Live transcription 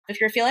If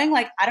you're feeling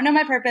like, I don't know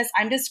my purpose,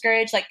 I'm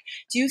discouraged, like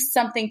do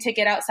something to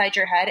get outside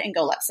your head and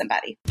go love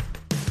somebody.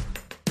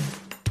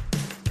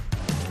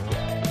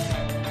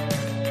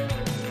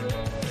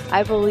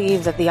 I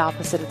believe that the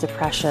opposite of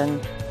depression,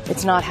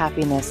 it's not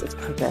happiness, it's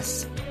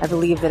purpose. I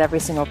believe that every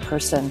single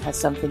person has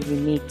something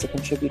unique to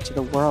contribute to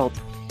the world.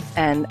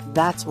 And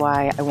that's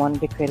why I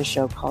wanted to create a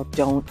show called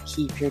Don't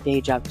Keep Your Day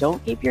Job.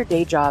 Don't Keep Your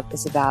Day Job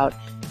is about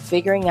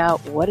figuring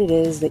out what it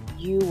is that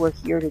you were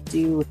here to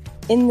do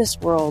in this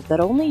world that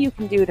only you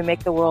can do to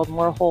make the world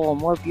more whole,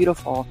 more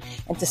beautiful,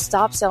 and to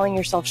stop selling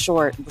yourself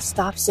short, and to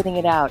stop sitting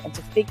it out, and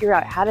to figure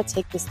out how to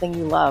take this thing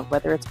you love,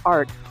 whether it's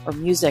art or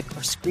music or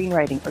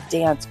screenwriting or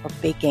dance or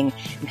baking,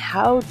 and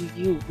how do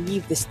you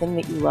weave this thing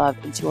that you love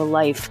into a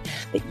life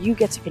that you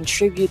get to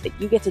contribute, that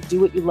you get to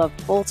do what you love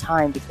full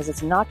time, because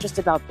it's not just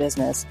about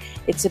business,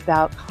 it's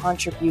about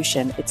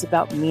contribution, it's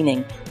about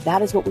meaning.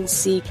 That is what we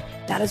seek.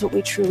 That is what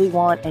we truly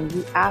want, and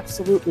you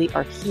absolutely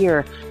are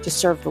here to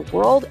serve the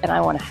world, and I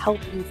want to help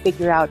you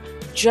figure out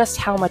just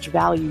how much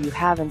value you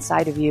have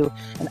inside of you.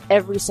 And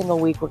every single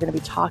week, we're going to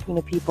be talking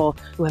to people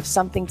who have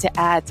something to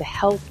add to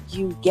help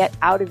you get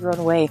out of your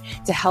own way,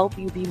 to help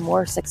you be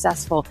more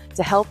successful,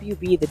 to help you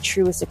be the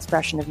truest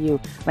expression of you.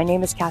 My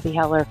name is Kathy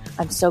Heller.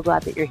 I'm so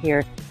glad that you're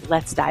here.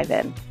 Let's dive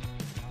in.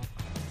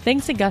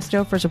 Thanks to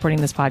Gusto for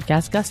supporting this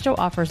podcast. Gusto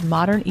offers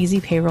modern,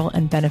 easy payroll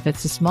and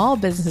benefits to small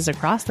businesses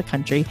across the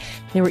country.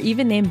 They were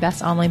even named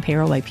Best Online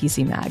Payroll by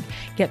PC Mag.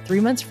 Get 3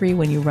 months free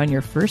when you run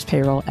your first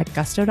payroll at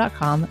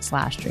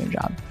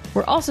gusto.com/dreamjob.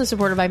 We're also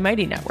supported by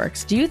Mighty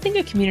Networks. Do you think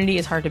a community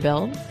is hard to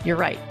build? You're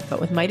right, but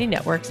with Mighty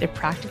Networks, it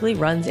practically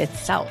runs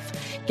itself.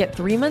 Get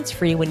 3 months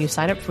free when you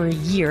sign up for a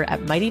year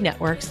at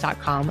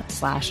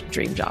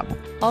mightynetworks.com/dreamjob.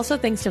 Also,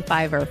 thanks to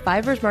Fiverr.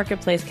 Fiverr's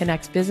marketplace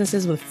connects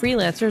businesses with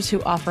freelancers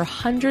who offer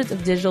hundreds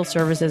of digital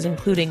services,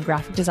 including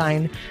graphic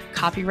design,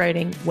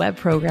 copywriting, web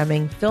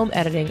programming, film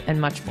editing,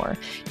 and much more.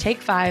 Take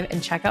 5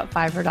 and check out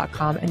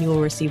Fiverr.com, and you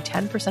will receive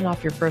 10%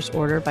 off your first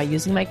order by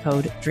using my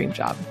code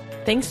DREAMJOB.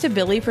 Thanks to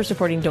Billy for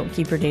supporting Don't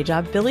Keep Your Day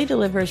Job. Billy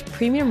delivers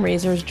premium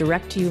razors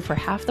direct to you for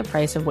half the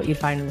price of what you'd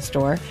find in the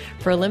store.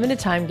 For a limited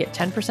time, get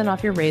 10%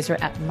 off your razor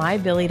at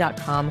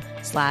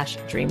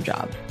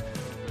mybilly.com/dreamjob.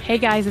 Hey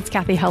guys, it's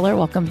Kathy Heller.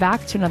 Welcome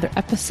back to another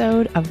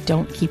episode of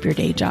Don't Keep Your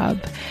Day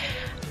Job.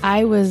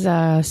 I was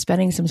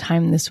spending some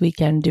time this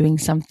weekend doing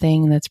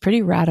something that's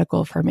pretty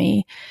radical for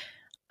me.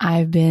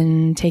 I've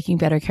been taking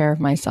better care of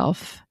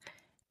myself,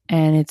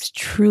 and it's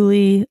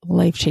truly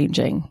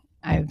life-changing.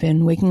 I've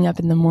been waking up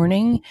in the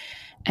morning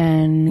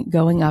and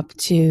going up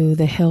to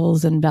the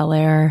hills in Bel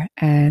Air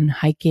and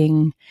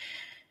hiking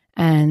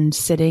and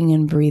sitting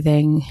and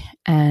breathing,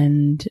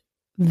 and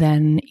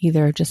then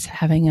either just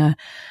having a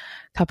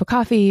cup of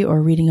coffee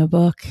or reading a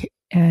book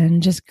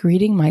and just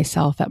greeting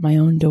myself at my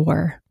own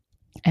door.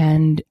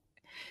 And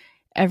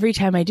every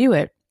time I do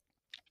it,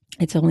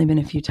 it's only been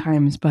a few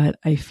times, but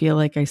I feel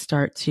like I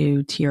start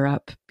to tear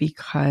up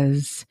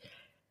because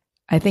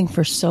I think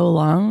for so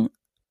long,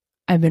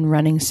 I've been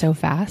running so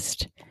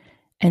fast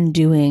and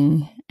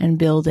doing and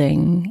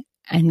building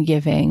and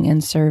giving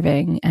and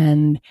serving.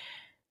 And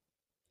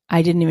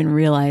I didn't even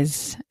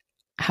realize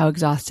how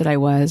exhausted I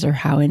was or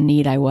how in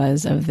need I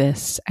was of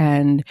this.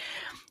 And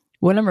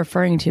what I'm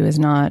referring to is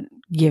not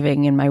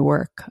giving in my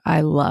work. I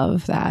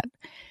love that.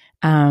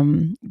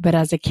 But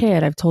as a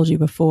kid, I've told you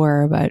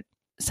before, but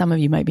some of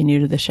you might be new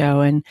to the show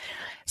and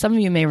some of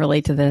you may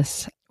relate to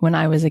this. When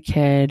I was a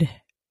kid,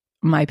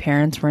 my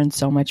parents were in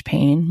so much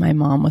pain. My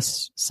mom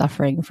was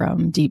suffering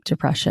from deep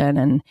depression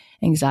and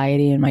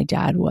anxiety, and my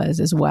dad was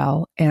as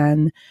well.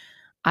 And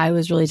I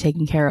was really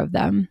taking care of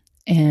them.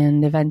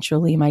 And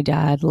eventually my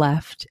dad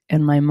left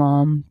and my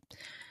mom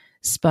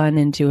spun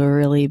into a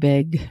really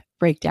big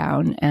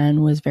breakdown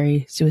and was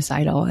very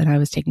suicidal, and I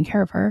was taking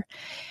care of her.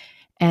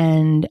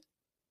 And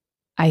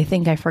I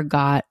think I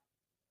forgot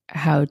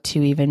how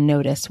to even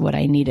notice what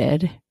I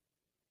needed.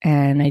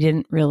 And I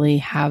didn't really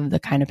have the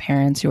kind of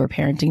parents who were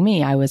parenting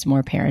me. I was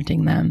more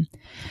parenting them.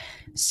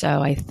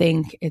 So I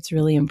think it's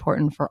really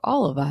important for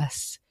all of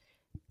us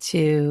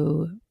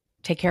to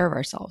take care of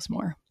ourselves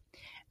more.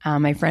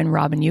 My friend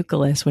Robin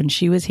Euclid, when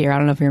she was here, I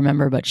don't know if you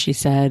remember, but she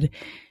said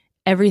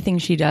everything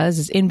she does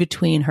is in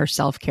between her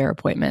self-care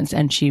appointments,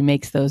 and she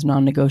makes those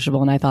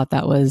non-negotiable. And I thought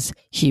that was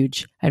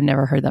huge. I've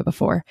never heard that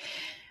before.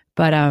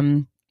 But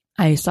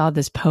I saw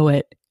this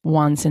poet,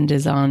 Wanson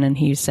Dizon, and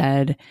he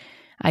said,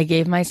 I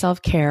gave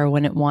myself care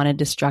when it wanted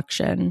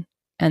destruction,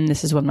 and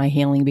this is when my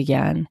healing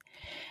began.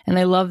 And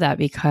I love that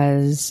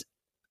because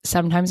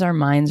sometimes our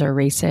minds are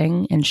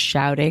racing and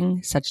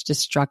shouting such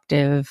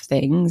destructive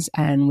things,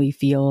 and we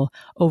feel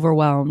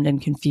overwhelmed and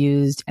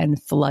confused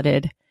and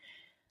flooded.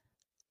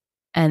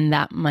 And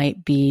that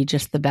might be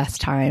just the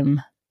best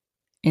time,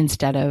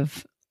 instead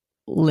of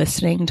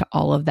listening to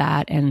all of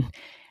that and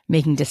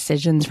making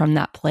decisions from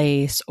that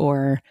place,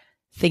 or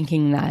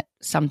thinking that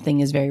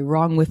something is very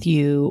wrong with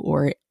you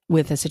or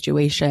with a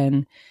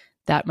situation,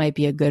 that might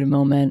be a good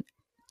moment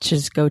to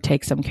just go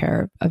take some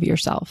care of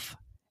yourself.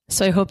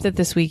 So I hope that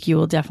this week you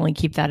will definitely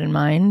keep that in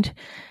mind.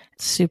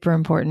 It's super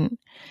important.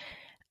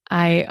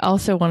 I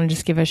also want to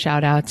just give a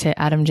shout out to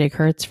Adam J.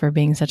 Kurtz for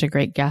being such a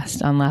great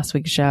guest on last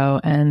week's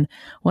show. And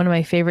one of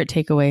my favorite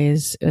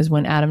takeaways is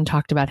when Adam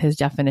talked about his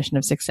definition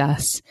of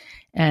success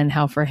and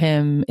how for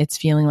him, it's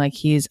feeling like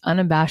he's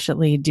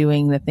unabashedly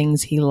doing the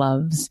things he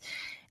loves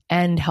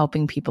and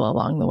helping people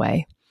along the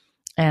way.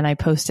 And I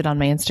posted on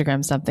my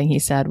Instagram something he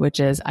said, which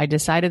is, I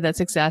decided that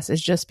success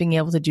is just being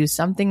able to do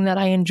something that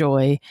I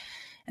enjoy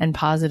and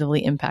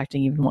positively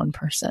impacting even one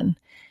person.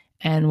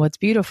 And what's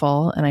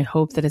beautiful, and I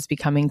hope that it's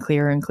becoming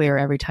clearer and clearer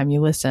every time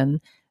you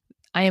listen,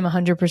 I am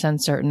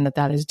 100% certain that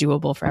that is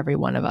doable for every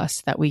one of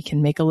us, that we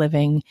can make a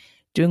living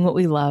doing what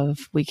we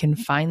love, we can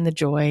find the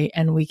joy,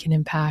 and we can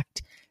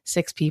impact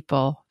 6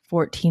 people,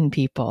 14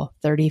 people,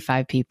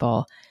 35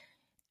 people.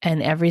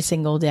 And every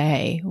single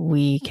day,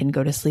 we can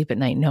go to sleep at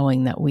night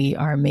knowing that we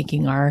are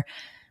making our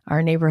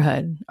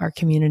neighborhood, our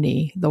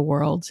community, the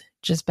world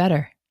just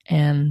better.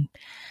 And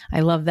I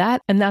love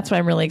that. And that's why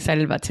I'm really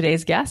excited about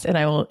today's guest. And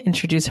I will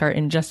introduce her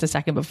in just a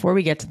second. Before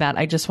we get to that,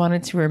 I just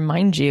wanted to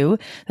remind you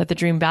that the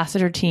Dream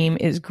Ambassador team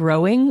is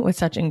growing with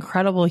such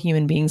incredible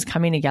human beings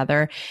coming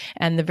together.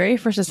 And the very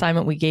first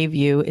assignment we gave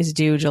you is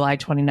due July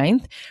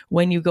 29th.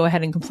 When you go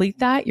ahead and complete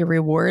that, your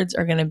rewards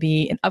are going to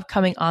be an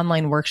upcoming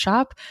online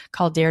workshop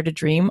called Dare to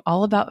Dream,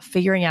 all about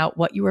figuring out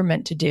what you were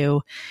meant to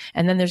do.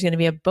 And then there's going to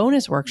be a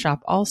bonus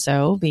workshop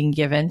also being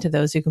given to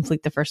those who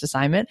complete the first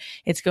assignment.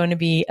 It's going to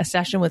be a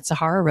session with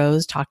Sahara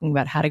Rose talking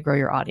about how to grow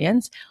your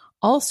audience.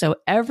 Also,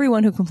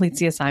 everyone who completes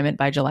the assignment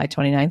by July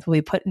 29th will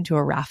be put into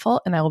a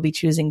raffle, and I will be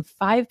choosing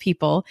 5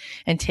 people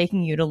and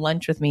taking you to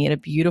lunch with me at a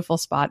beautiful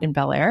spot in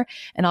Bel Air.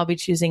 And I'll be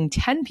choosing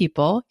 10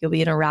 people. You'll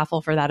be in a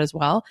raffle for that as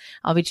well.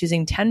 I'll be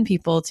choosing 10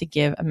 people to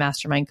give a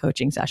mastermind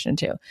coaching session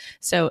to.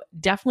 So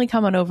definitely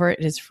come on over.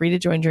 It is free to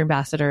join your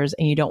ambassadors,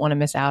 and you don't want to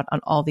miss out on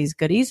all these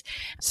goodies.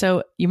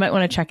 So you might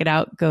want to check it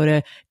out. Go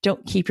to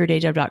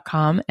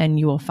don'tkeepyourdayjob.com and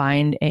you will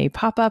find a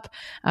pop-up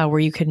where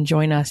you can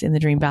join us in the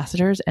Dream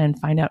Ambassadors and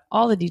find out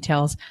all the details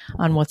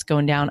on what's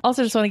going down.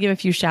 Also, just want to give a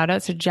few shout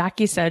outs. So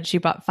Jackie said she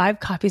bought 5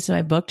 copies of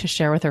my book to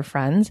share with her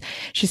friends.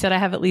 She said, I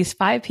have at least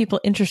 5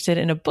 people interested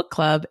in a book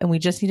club, and we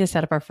just need to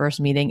set up our first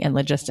meeting and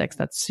logistics.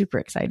 That's super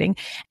exciting.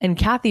 And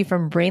Kathy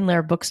from Brain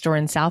Lair Bookstore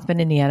in South Bend,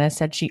 Indiana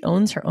said she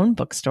owns her own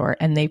bookstore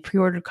and they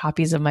pre-ordered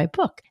copies of my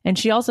book. And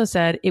she also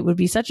said it would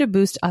be such a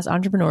boost to us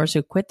entrepreneurs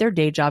who quit their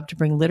day job to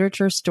bring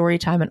literature, story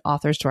time, and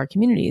authors to our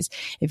communities.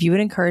 If you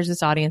would encourage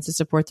this audience to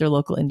support their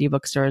local indie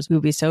bookstores, we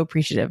would be so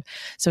appreciative.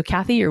 So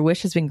Kathy, your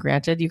wish has been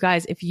granted. You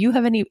guys, if you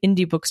have any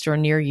indie bookstore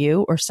near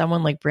you or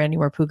someone like Brandy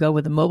Warpugo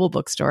with a mobile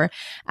bookstore,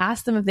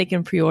 ask them if they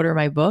can pre-order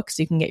my book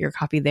so you can get your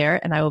copy there.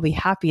 And I will be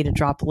happy to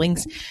drop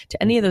links to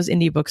any of those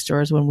indie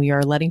bookstores when we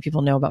are letting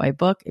people know about my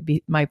book. It'd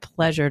be my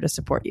pleasure to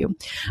support you.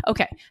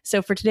 Okay.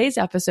 So for today's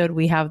episode,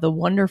 we have the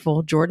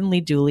wonderful Jordan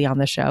Lee Dooley on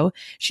the show.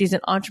 She's an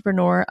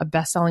entrepreneur, a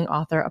best-selling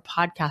author, a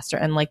podcaster,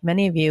 and like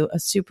many of you, a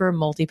super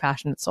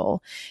multi-passionate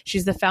soul.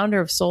 She's the founder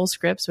of Soul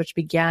Scripts, which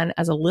began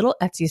as a little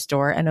Etsy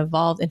store and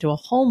evolved into a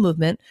whole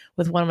movement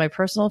with one of my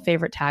personal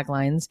favorite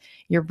taglines,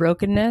 your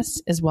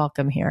brokenness is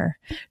welcome here.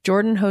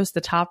 Jordan hosts the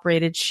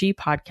top-rated She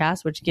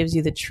podcast, which gives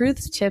you the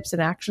truths, tips,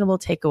 and actionable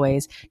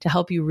takeaways to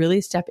help you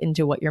really step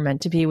into what you're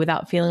meant to be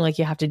without feeling like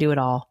you have to do it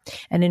all.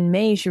 And in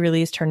May, she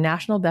released her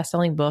national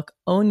best-selling book,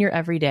 Own Your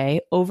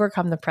Everyday,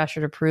 Overcome the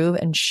Pressure to Prove,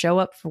 and Show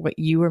Up for What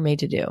You Were Made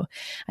to Do.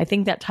 I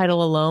think that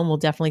title alone will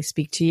definitely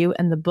speak to you,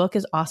 and the book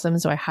is awesome,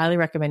 so I highly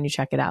recommend you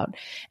check it out.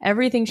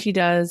 Everything she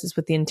does is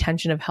with the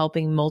intention of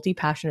helping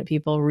multi-passionate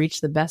people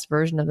reach the best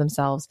version of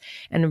themselves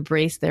and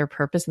embrace their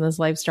purpose in this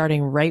life,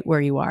 starting right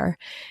where you are.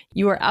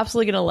 You are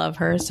absolutely going to love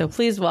her. So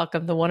please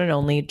welcome the one and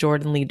only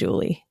Jordan Lee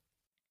Dooley.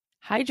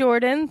 Hi,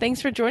 Jordan.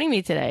 Thanks for joining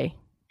me today.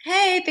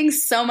 Hey,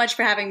 thanks so much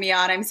for having me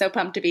on. I'm so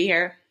pumped to be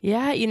here.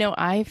 Yeah,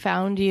 I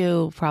found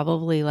you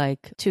probably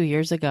like 2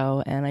 years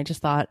ago, and I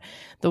just thought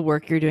the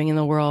work you're doing in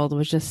the world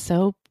was just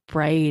so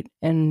bright,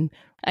 and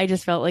I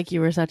just felt like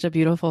you were such a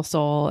beautiful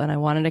soul, and I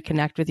wanted to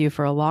connect with you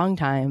for a long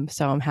time.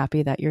 So I'm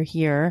happy that you're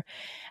here.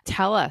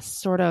 Tell us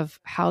sort of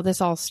how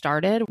this all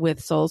started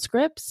with Soul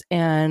Scripts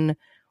and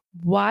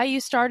why you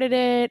started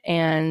it,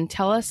 and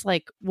tell us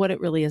like what it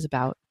really is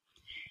about.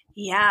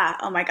 Yeah.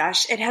 Oh my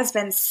gosh. It has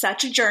been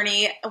such a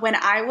journey. When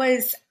I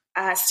was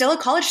still a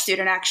college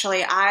student,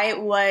 actually, I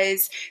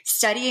was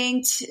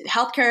studying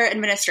healthcare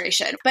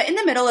administration. But in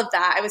the middle of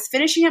that, I was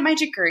finishing up my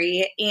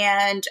degree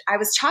and I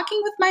was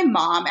talking with my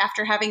mom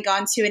after having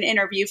gone to an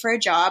interview for a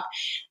job.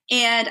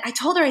 And I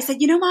told her, I said,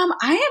 Mom,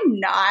 I am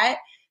not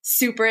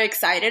super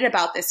excited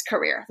about this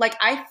career. Like,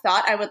 I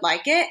thought I would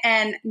like it.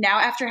 And now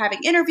after having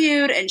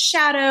interviewed and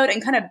shadowed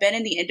and kind of been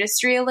in the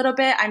industry a little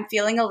bit, I'm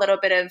feeling a little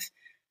bit of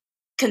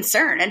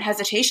concern and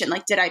hesitation.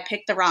 Like, did I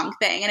pick the wrong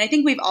thing? And I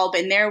think we've all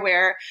been there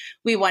where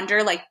we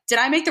wonder, like, did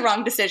I make the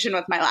wrong decision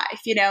with my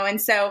life? And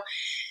so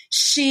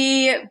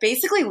she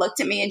basically looked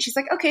at me and she's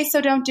like, okay,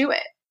 so don't do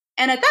it.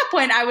 And at that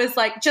point, I was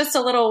like just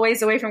a little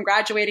ways away from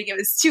graduating. It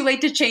was too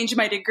late to change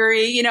my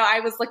degree. I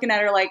was looking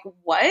at her like,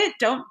 what?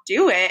 Don't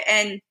do it.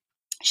 And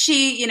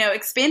she,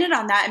 expanded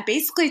on that and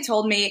basically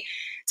told me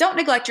don't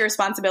neglect your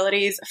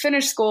responsibilities,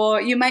 finish school.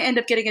 You might end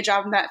up getting a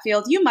job in that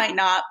field. You might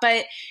not.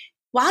 But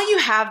while you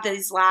have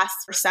these last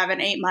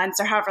 7, 8 months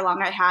or however long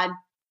I had,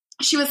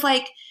 she was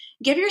like,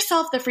 give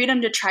yourself the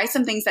freedom to try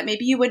some things that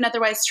maybe you wouldn't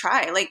otherwise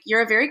try. Like,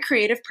 you're a very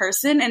creative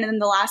person. And in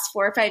the last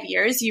 4 or 5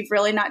 years, you've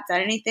really not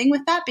done anything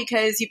with that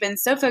because you've been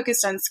so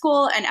focused on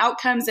school and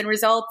outcomes and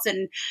results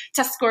and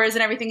test scores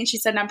and everything. And she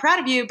said, I'm proud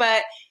of you,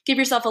 but give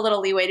yourself a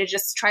little leeway to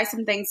just try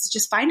some things.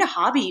 Just find a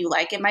hobby you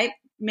like. It might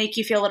make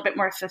you feel a little bit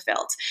more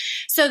fulfilled.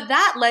 So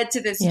that led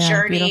to this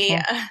journey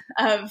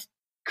of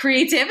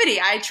creativity.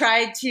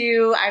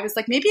 I was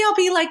like, maybe I'll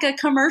be like a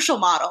commercial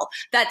model.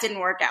 That didn't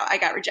work out. I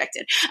got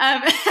rejected.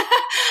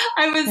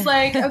 I was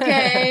like,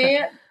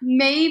 okay,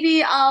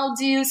 maybe I'll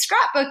do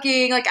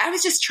scrapbooking. Like, I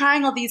was just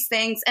trying all these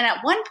things. And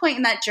at one point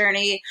in that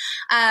journey,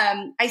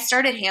 I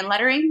started hand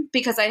lettering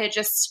because I had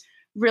just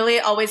really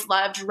always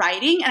loved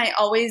writing. And I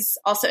always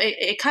also,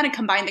 it kind of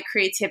combined the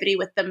creativity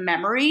with the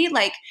memory.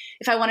 Like,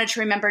 if I wanted to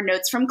remember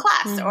notes from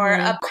class or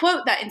a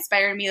quote that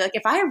inspired me, like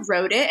if I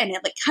wrote it and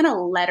it like kind of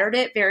lettered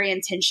it very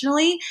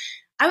intentionally,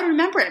 I would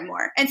remember it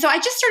more. And so I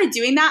just started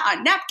doing that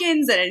on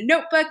napkins and in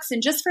notebooks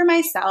and just for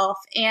myself.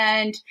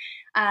 And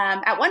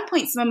at one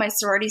point, some of my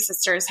sorority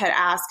sisters had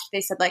asked, they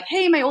said like,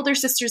 hey, my older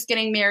sister's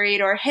getting married,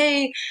 or,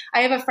 hey,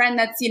 I have a friend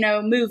that's,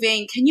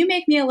 moving. Can you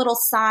make me a little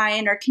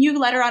sign, or can you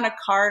letter on a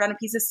card on a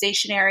piece of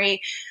stationery?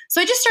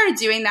 So I just started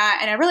doing that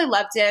and I really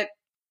loved it.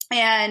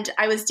 And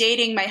I was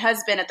dating my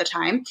husband at the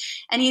time.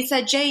 And he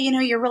said, Jay,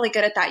 you're really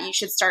good at that. You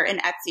should start an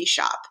Etsy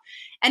shop.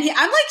 And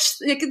I'm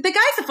like, the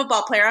guy's a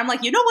football player. I'm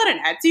like, you know what an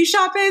Etsy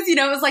shop is? It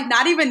was like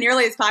not even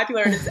nearly as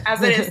popular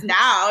as it is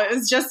now. It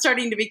was just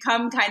starting to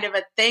become kind of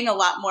a thing a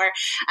lot more.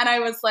 And I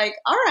was like,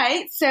 all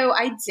right. So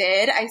I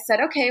did. I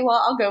said, okay,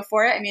 well, I'll go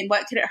for it. I mean,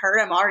 what could it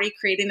hurt? I'm already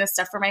creating this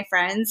stuff for my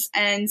friends.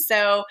 And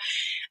so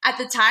at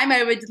the time,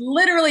 I would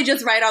literally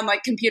just write on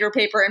like computer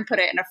paper and put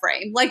it in a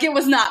frame. Like, it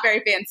was not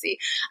very fancy.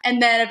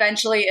 And then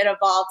eventually it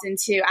evolved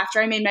into, after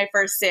I made my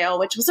first sale,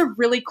 which was a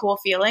really cool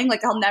feeling.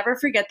 Like, I'll never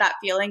forget that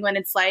feeling when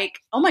it's like,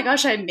 oh my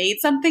gosh, I made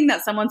something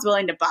that someone's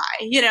willing to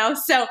buy,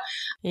 So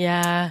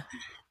yeah.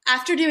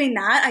 After doing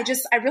that,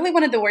 I really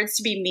wanted the words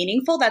to be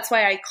meaningful. That's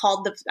why I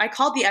called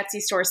the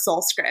Etsy store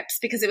Soul Scripts,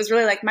 because it was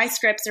really like my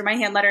scripts or my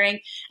hand lettering.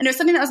 And it was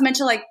something that was meant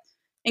to like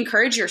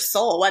encourage your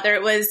soul, whether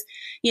it was,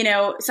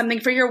 something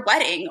for your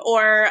wedding,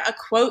 or a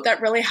quote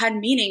that really had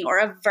meaning, or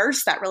a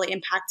verse that really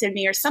impacted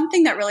me, or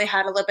something that really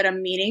had a little bit of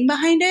meaning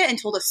behind it and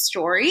told a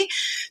story.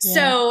 Yeah.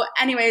 So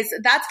anyways,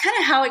 that's kind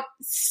of how it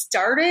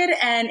started.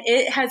 And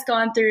it has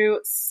gone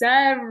through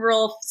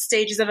several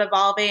stages of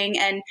evolving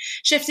and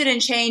shifted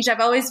and changed. I've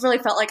always really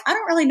felt like I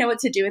don't really know what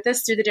to do with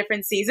this through the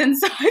different seasons.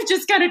 So I've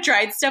just kind of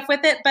tried stuff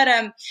with it. But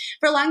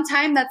for a long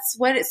time, that's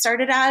what it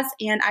started as.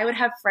 And I would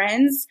have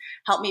friends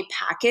help me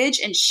package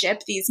and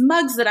ship these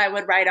mugs that I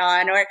would write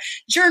on, or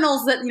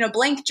journals that,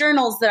 blank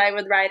journals that I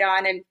would write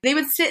on. And they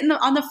would sit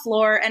on the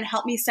floor and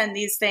help me send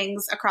these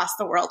things across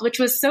the world, which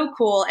was so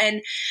cool.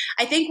 And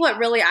I think what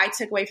really I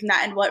took away from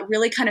that, and what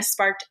really kind of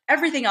sparked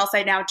everything else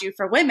I now do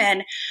for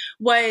women,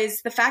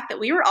 was the fact that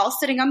we were all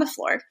sitting on the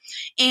floor,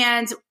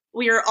 and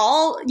we are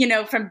all,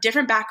 from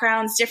different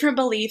backgrounds, different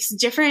beliefs,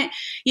 different,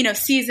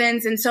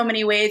 seasons in so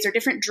many ways, or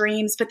different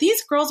dreams. But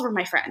these girls were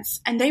my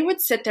friends, and they would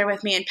sit there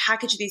with me and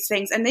package these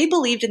things. And they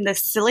believed in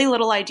this silly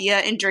little idea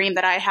and dream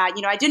that I had.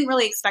 I didn't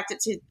really expect it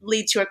to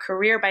lead to a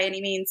career by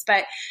any means,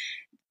 but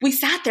we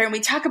sat there and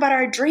we talk about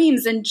our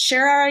dreams and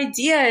share our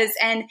ideas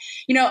and,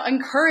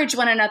 encourage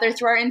one another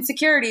through our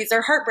insecurities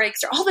or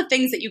heartbreaks or all the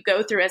things that you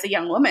go through as a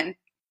young woman.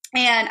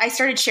 And I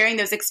started sharing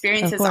those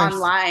experiences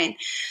online.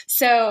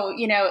 So,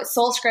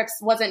 Soul Scripts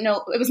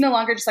it was no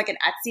longer just like an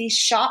Etsy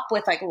shop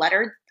with like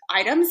lettered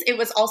items. It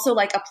was also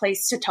like a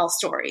place to tell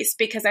stories,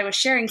 because I was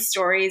sharing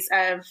stories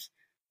of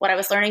what I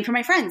was learning from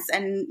my friends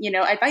and,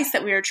 advice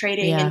that we were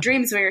trading and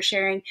dreams we were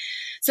sharing.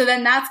 So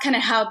then that's kind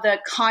of how the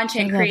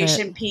content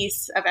creation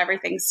piece of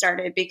everything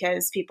started,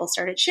 because people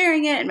started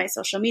sharing it and my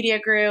social media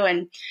grew.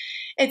 And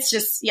it's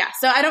just,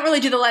 so I don't really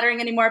do the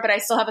lettering anymore, but I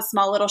still have a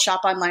small little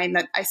shop online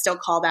that I still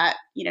call that,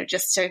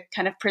 just to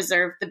kind of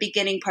preserve the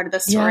beginning part of the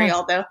story,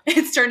 although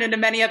it's turned into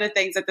many other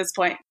things at this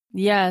point.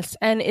 Yes.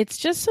 And it's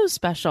just so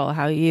special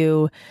how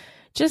you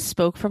just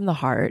spoke from the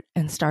heart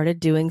and started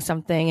doing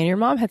something. And your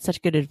mom had such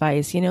good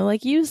advice,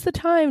 like use the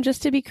time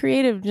just to be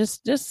creative,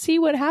 just see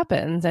what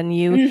happens. And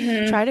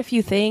you tried a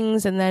few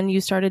things, and then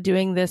you started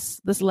doing this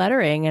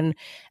lettering,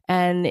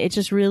 and it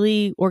just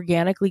really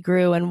organically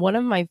grew. And one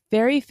of my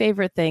very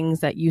favorite things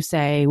that you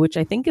say, which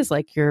I think is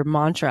like your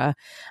mantra,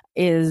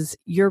 is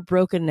your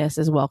brokenness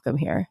is welcome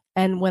here.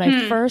 And when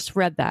I first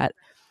read that,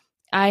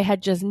 I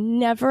had just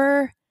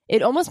never,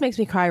 it almost makes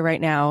me cry right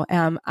now.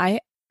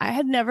 I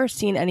had never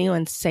seen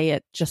anyone say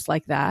it just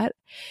like that.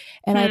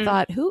 And I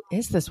thought, who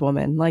is this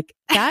woman? Like,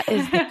 that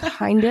is the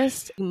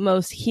kindest,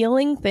 most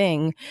healing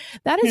thing.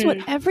 That is what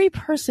every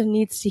person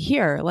needs to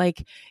hear.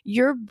 Like,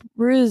 your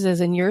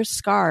bruises and your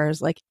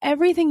scars, like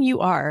everything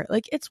you are,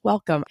 like, it's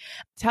welcome.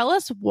 Tell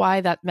us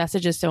why that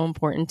message is so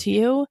important to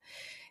you.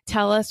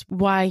 Tell us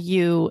why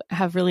you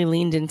have really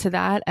leaned into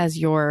that as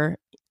your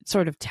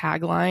sort of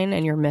tagline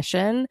and your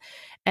mission.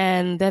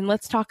 And then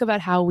let's talk about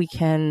how we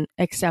can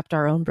accept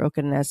our own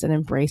brokenness and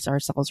embrace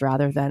ourselves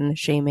rather than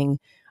shaming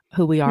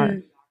who we are.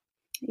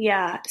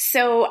 Yeah.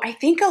 So I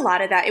think a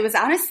lot of that, it was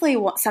honestly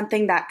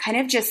something that kind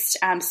of just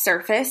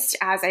surfaced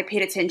as I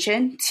paid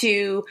attention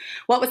to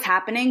what was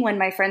happening when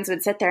my friends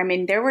would sit there. I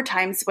mean, there were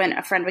times when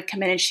a friend would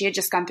come in and she had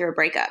just gone through a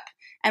breakup.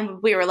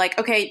 And we were like,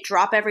 okay,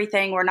 drop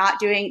everything. We're not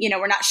doing,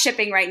 we're not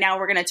shipping right now.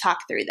 We're going to talk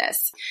through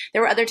this.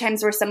 There were other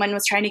times where someone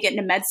was trying to get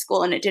into med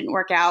school and it didn't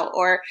work out,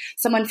 or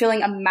someone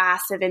feeling a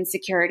massive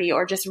insecurity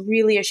or just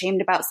really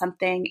ashamed about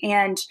something.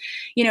 And,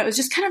 it was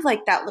just kind of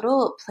like that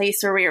little place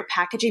where we were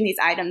packaging these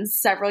items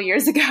several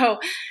years ago.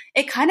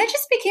 It kind of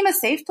just became a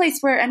safe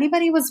place where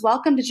anybody was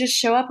welcome to just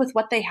show up with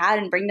what they had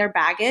and bring their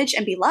baggage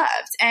and be loved.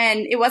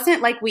 And it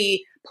wasn't like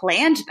we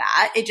planned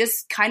that. It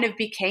just kind of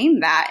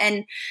became that.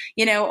 And,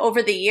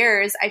 over the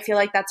years, I feel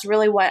like that's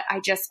really what I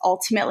just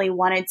ultimately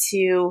wanted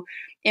to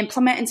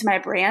implement into my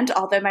brand.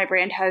 Although my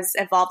brand has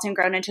evolved and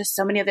grown into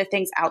so many other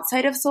things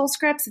outside of Soul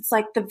Scripts, it's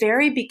like the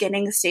very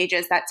beginning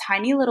stages, that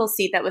tiny little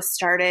seed that was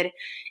started,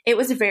 it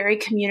was very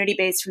community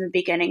based from the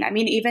beginning. I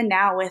mean, even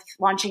now with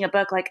launching a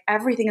book, like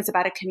everything is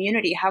about a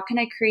community. How can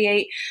I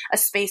create a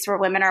space where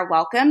women are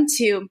welcome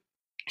to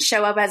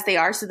show up as they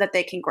are so that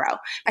they can grow?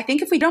 I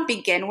think if we don't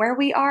begin where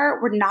we are,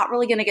 we're not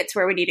really going to get to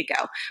where we need to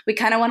go. We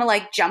kind of want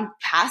to jump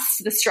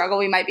past the struggle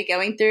we might be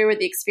going through, or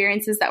the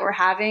experiences that we're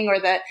having, or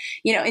the,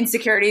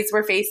 insecurities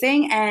we're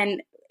facing.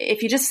 And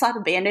if you just slap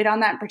a Band-Aid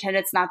on that and pretend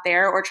it's not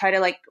there, or try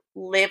to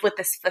live with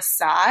this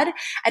facade,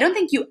 I don't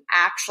think you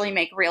actually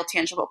make real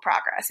tangible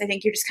progress. I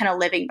think you're just kind of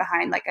living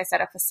behind, like I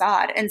said, a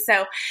facade. And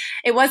so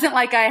it wasn't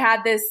like I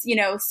had this,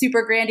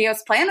 super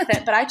grandiose plan with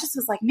it, but I just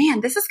was like,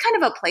 man, this is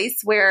kind of a place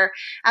where,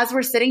 as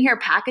we're sitting here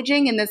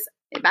packaging in this,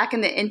 back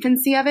in the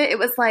infancy of it, it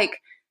was like,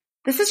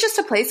 this is just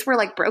a place where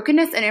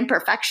brokenness and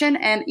imperfection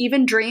and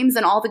even dreams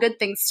and all the good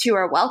things too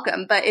are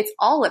welcome, but it's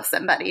all of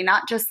somebody,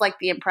 not just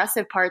the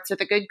impressive parts or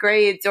the good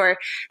grades or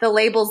the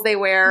labels they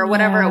wear or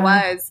whatever it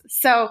was.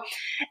 So,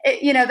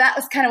 that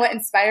was kind of what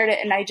inspired it.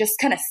 And I just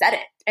kind of said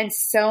it. And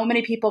so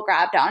many people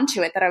grabbed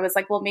onto it that I was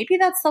like, well, maybe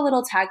that's the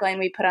little tagline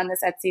we put on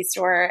this Etsy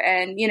store.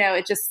 And,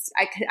 I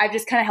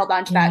just kind of held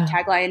on to that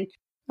tagline.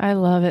 I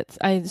love it.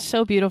 It's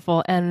so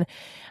beautiful. And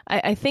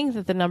I think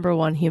that the number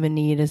one human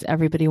need is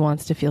everybody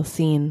wants to feel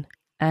seen.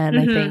 And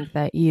I think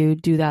that you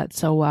do that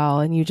so well.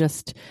 And you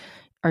just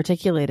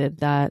articulated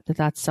that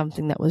that's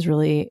something that was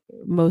really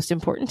most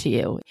important to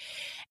you.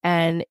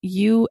 And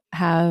you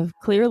have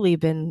clearly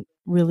been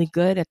really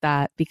good at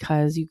that,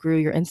 because you grew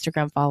your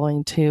Instagram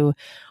following to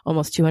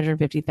almost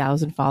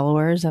 250,000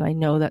 followers. And I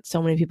know that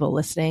so many people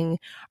listening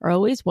are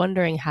always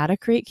wondering how to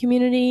create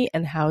community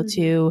and how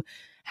to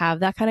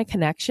have that kind of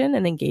connection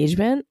and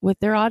engagement with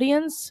their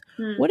audience.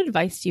 What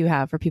advice do you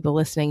have for people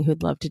listening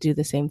who'd love to do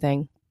the same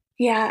thing?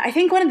 Yeah, I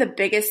think one of the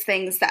biggest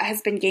things that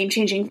has been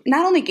game-changing,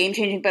 not only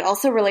game-changing, but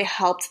also really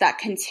helped that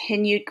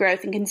continued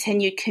growth and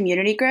continued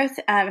community growth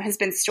has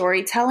been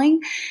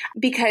storytelling,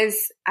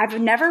 because I've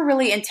never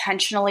really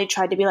intentionally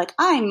tried to be like,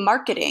 I'm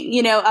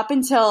marketing, up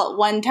until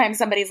one time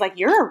somebody's like,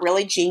 you're a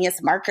really genius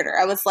marketer.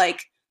 I was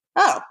like,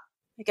 oh,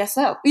 I guess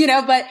so,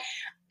 but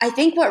I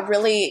think what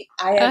really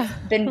I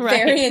have been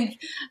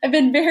I've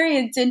been very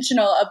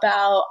intentional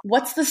about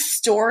what's the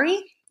story,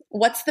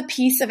 what's the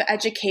piece of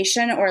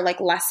education or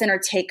lesson or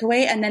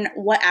takeaway, and then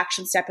what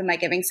action step am I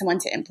giving someone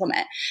to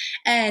implement?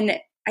 And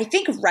I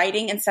think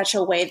writing in such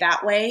a way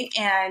that way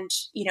and,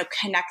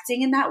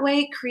 connecting in that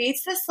way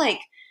creates this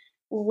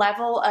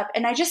level of,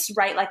 and I just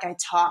write like I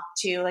talk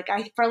to,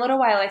 for a little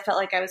while, I felt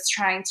like I was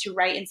trying to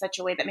write in such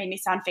a way that made me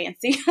sound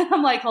fancy.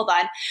 I'm like, hold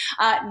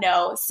on.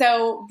 No.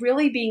 So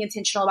really being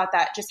intentional about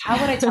that, just how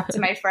would I talk to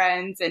my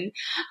friends and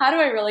how do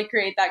I really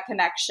create that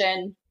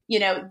connection?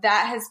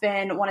 That has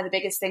been one of the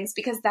biggest things,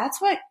 because that's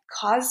what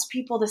caused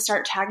people to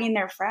start tagging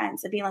their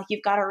friends and being like,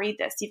 you've got to read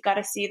this, you've got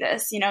to see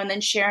this, and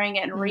then sharing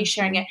it and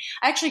resharing it.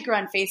 I actually grew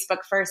on Facebook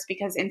first,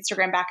 because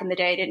Instagram back in the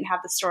day didn't have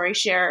the story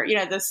share,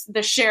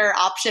 the share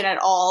option at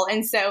all.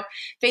 And so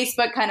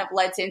Facebook kind of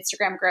led to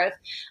Instagram growth.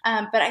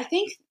 But I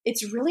think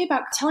it's really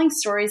about telling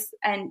stories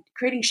and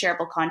creating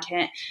shareable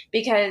content,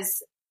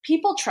 because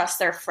people trust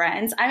their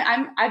friends.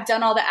 I've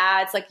done all the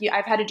ads,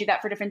 I've had to do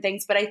that for different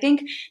things, but I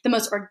think the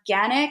most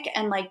organic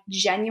and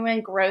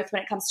genuine growth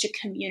when it comes to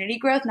community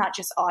growth, not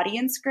just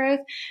audience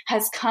growth,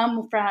 has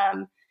come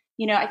from,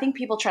 I think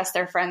people trust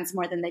their friends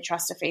more than they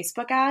trust a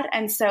Facebook ad.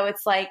 And so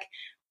it's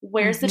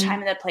where's the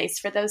time and the place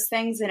for those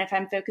things? And if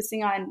I'm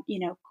focusing on,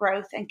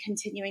 growth and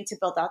continuing to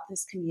build out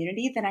this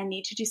community, then I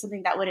need to do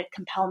something that would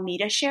compel me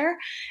to share.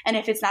 And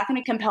if it's not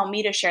going to compel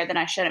me to share, then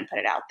I shouldn't put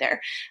it out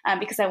there,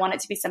 because I want it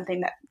to be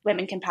something that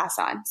women can pass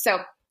on. So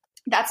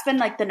that's been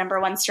like the number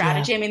one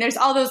strategy. Yeah. I mean, there's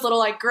all those little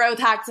like growth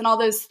hacks and all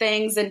those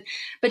things.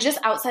 But just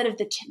outside of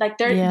you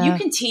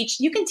can teach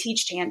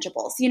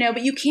tangibles,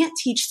 but you can't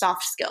teach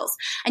soft skills,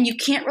 and you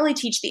can't really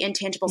teach the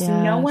intangibles.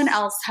 Yes. No one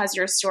else has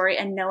your story,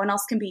 and no one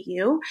else can be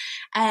you.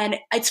 And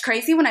it's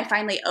crazy when I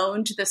finally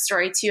owned the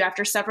story too,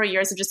 after several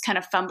years of just kind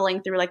of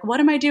fumbling through like, what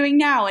am I doing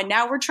now? And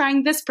now we're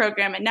trying this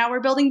program, and now we're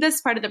building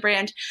this part of the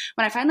brand.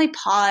 When I finally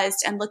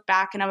paused and looked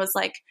back, and I was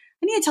like,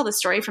 I need to tell the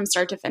story from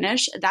start to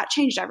finish. That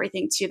changed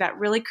everything too. That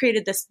really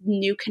created this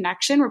new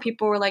connection where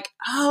people were like,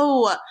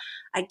 oh,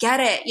 I get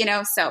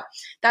it, so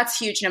that's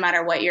huge no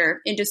matter what your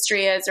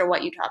industry is or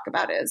what you talk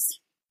about is.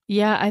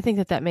 Yeah, I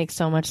think that makes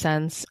so much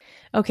sense.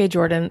 Okay,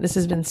 Jordan, this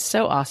has been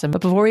so awesome.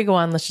 But before we go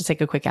on, let's just take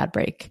a quick ad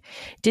break.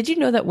 Did you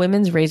know that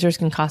women's razors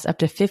can cost up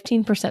to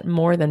 15%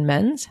 more than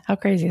men's? How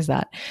crazy is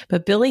that?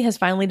 But Billy has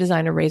finally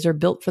designed a razor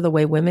built for the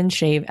way women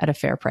shave at a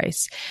fair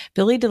price.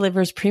 Billy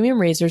delivers premium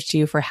razors to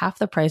you for half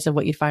the price of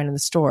what you'd find in the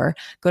store.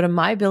 Go to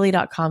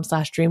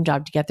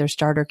mybilly.com/dreamjob to get their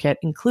starter kit,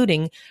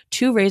 including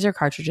 2 razor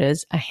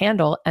cartridges, a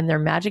handle, and their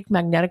magic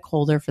magnetic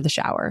holder for the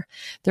shower.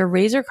 Their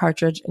razor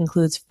cartridge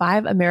includes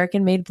 5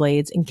 American-made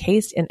blades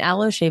encased in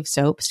aloe shave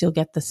soap, so you'll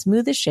get the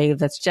smoothest shave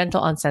that's gentle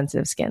on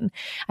sensitive skin.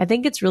 I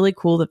think it's really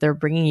cool that they're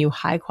bringing you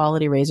high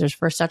quality razors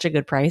for such a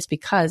good price,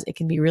 because it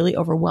can be really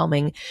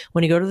overwhelming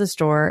when you go to the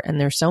store and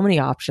there's so many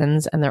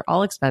options and they're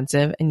all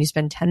expensive, and you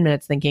spend 10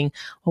 minutes thinking,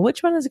 well,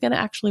 which one is going to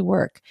actually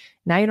work?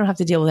 Now you don't have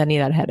to deal with any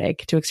of that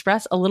headache. To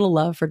express a little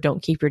love for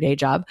Don't Keep Your Day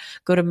Job,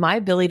 go to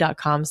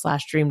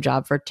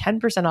mybilly.com/dreamjob for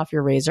 10% off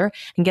your razor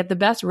and get the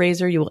best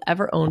razor you will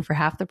ever own for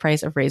half the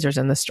price of razors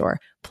in the store.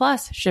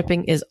 Plus,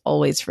 shipping is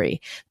always free.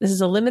 This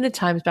is a limited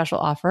time special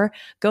offer.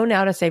 Go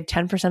now to save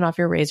 10% off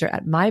your razor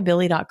at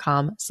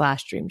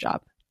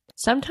mybilly.com/dreamjob.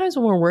 Sometimes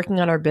when we're working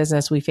on our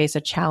business, we face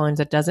a challenge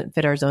that doesn't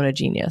fit our zone of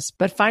genius,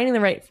 but finding the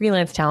right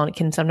freelance talent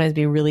can sometimes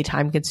be really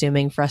time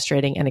consuming,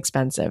 frustrating, and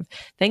expensive.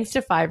 Thanks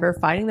to Fiverr,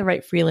 finding the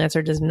right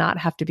freelancer does not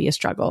have to be a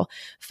struggle.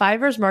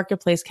 Fiverr's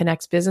marketplace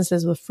connects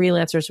businesses with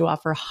freelancers who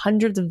offer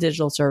hundreds of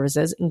digital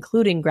services,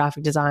 including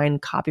graphic design,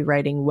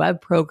 copywriting,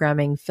 web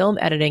programming, film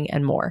editing,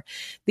 and more.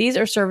 These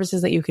are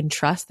services that you can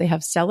trust. They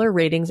have seller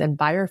ratings and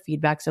buyer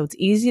feedback, so it's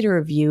easy to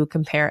review,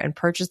 compare, and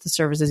purchase the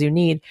services you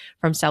need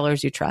from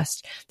sellers you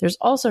trust. There's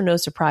also no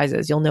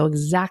surprises. You'll know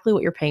exactly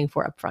what you're paying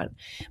for upfront.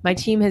 My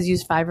team has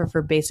used Fiverr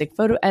for basic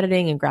photo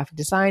editing and graphic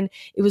design.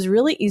 It was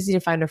really easy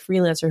to find a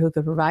freelancer who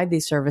could provide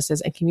these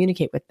services and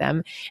communicate with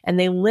them. And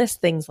they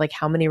list things like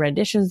how many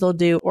renditions they'll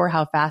do, or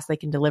how fast they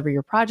can deliver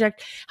your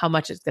project, how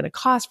much it's going to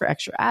cost for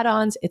extra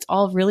add-ons. It's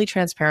all really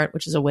transparent,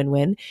 which is a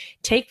win-win.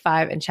 Take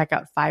 5 and check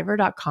out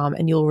fiverr.com,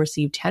 and you'll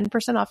receive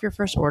 10% off your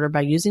first order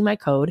by using my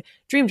code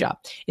DREAMJOB.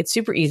 It's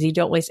super easy.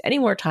 Don't waste any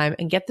more time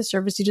and get the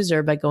service you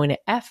deserve by going to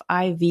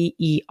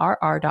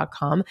fiverr.com.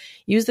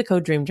 Use the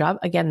code DREAMJOB.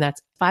 Again,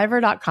 that's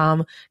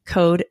fiverr.com,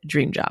 code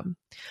DREAMJOB.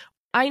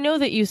 I know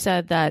that you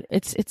said that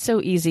it's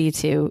so easy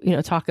to,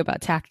 talk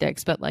about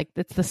tactics, but like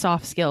it's the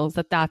soft skills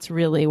that's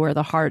really where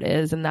the heart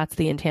is, and that's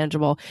the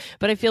intangible.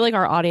 But I feel like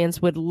our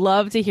audience would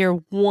love to hear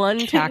one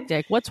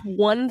tactic. What's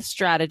one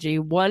strategy,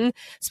 one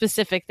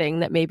specific thing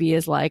that maybe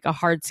is like a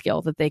hard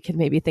skill that they can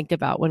maybe think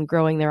about when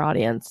growing their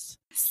audience?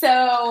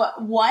 So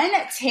one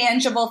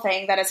tangible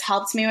thing that has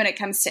helped me when it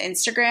comes to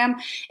Instagram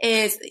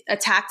is a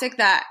tactic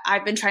that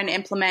I've been trying to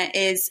implement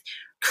is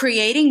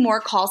creating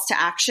more calls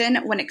to action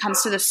when it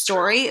comes to the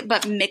story,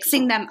 but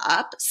mixing them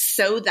up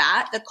so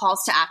that the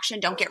calls to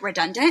action don't get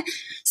redundant.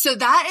 So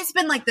that has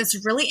been like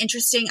this really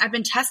interesting, I've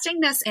been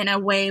testing this in a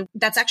way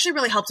that's actually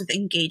really helped with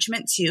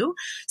engagement too.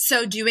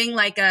 So doing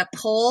like a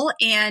poll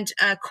and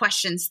a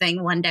questions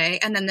thing one day,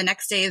 and then the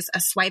next day is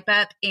a swipe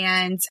up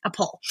and a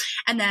poll.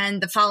 And then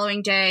the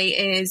following day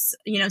is,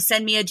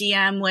 send me a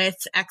DM with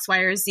X, Y,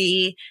 or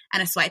Z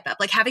and a swipe up,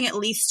 like having at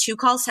least 2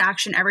 calls to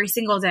action every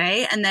single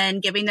day, and then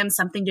giving them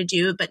something to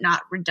do, but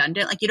not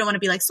redundant. Like you don't want to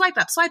be like swipe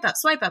up, swipe up,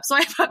 swipe up,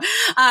 swipe up.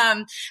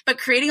 But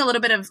creating a little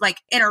bit of like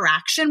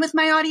interaction with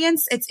my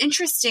audience. It's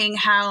interesting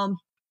how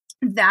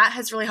that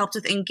has really helped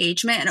with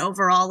engagement and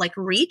overall like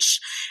reach.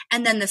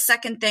 And then the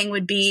second thing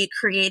would be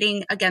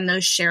creating, again,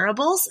 those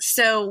shareables.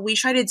 So we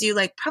try to do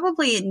like,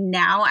 probably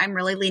now I'm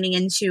really leaning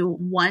into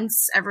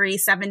once every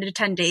 7 to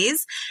 10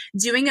 days,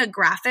 doing a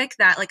graphic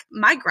that like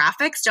my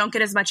graphics don't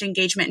get as much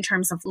engagement in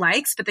terms of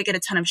likes, but they get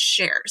a ton of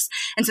shares.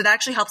 And so that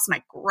actually helps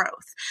my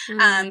growth.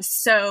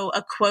 So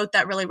a quote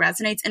that really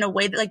resonates in a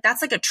way that like,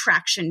 that's like a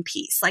traction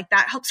piece. Like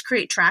that helps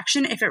create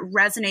traction if it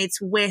resonates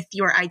with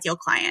your ideal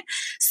client.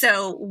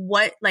 So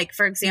what, like,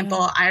 for example,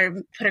 I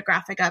put a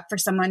graphic up for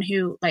someone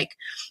who like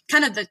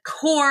kind of the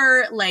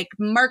core like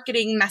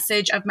marketing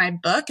message of my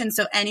book. And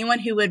so anyone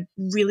who would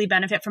really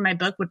benefit from my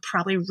book would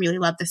probably really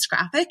love this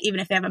graphic,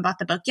 even if they haven't bought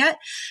the book yet.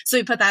 So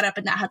we put that up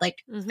and that had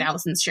like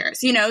thousands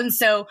shares, and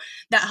so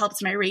that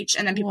helps my reach.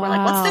 And then people were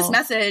like, what's this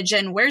message?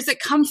 And where's it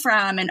come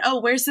from? And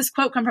oh, where's this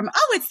quote come from?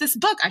 Oh, it's this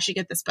book. I should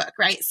get this book.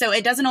 Right. So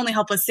it doesn't only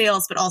help with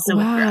sales, but also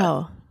with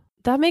growth.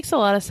 That makes a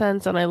lot of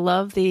sense. And I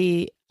love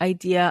the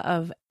idea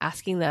of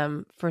asking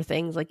them for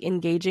things, like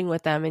engaging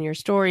with them in your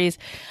stories.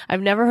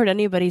 I've never heard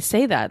anybody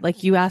say that.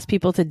 Like, you ask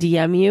people to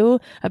DM you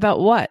about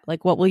what?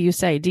 Like, what will you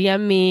say?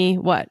 DM me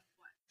what?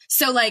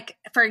 So like,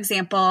 for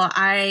example,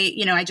 I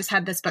just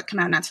had this book come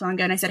out not too long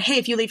ago, and I said, hey,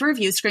 if you leave a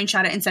review,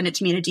 screenshot it and send it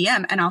to me in a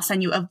DM, and I'll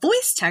send you a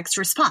voice text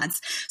response.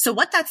 So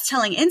what that's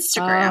telling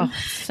Instagram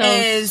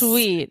is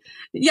sweet.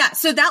 Yeah.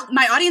 So that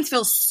my audience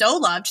feels so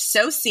loved,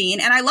 so seen.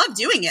 And I love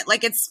doing it.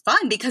 Like, it's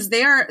fun because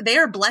they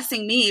are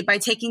blessing me by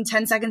taking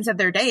 10 seconds of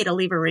their day to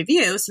leave a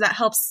review. So that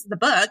helps the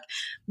book.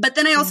 But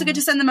then I also get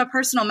to send them a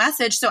personal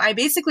message. So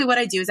what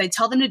I do is I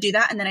tell them to do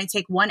that. And then I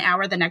take 1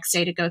 hour the next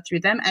day to go through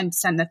them and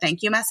send the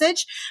thank you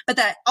message. But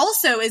that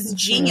also is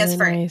genius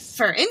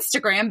for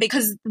Instagram,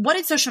 because what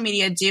did social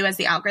media do as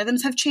the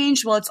algorithms have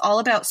changed? Well, it's all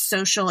about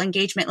social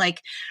engagement.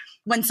 Like,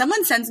 when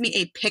someone sends me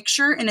a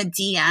picture in a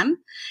DM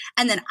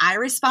and then I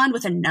respond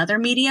with another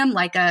medium,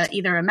 like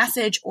either a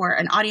message or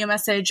an audio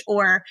message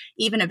or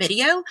even a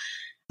video,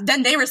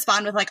 then they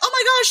respond with like, oh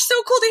my gosh, so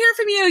cool to hear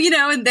from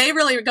you, and they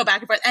really go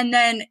back and forth. And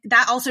then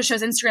that also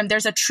shows Instagram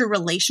there's a true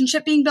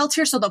relationship being built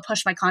here. So they'll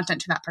push my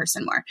content to that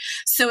person more.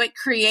 So it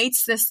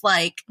creates this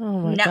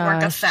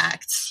network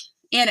effect,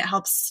 and it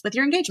helps with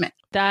your engagement.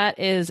 That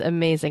is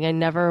amazing. I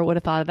never would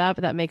have thought of that,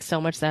 but that makes so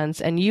much sense.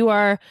 And you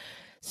are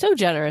so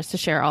generous to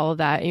share all of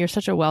that. And you're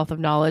such a wealth of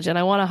knowledge. And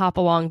I want to hop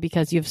along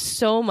because you have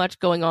so much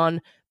going on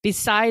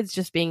besides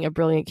just being a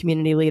brilliant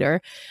community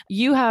leader.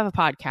 You have a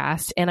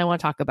podcast, and I want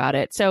to talk about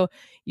it. So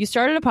you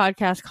started a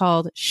podcast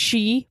called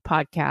She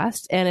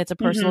Podcast, and it's a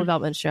personal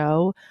development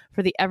show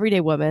for the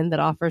everyday woman that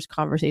offers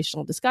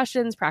conversational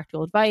discussions,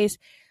 practical advice.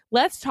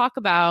 Let's talk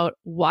about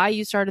why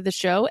you started the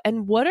show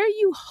and what are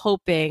you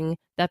hoping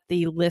that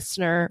the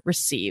listener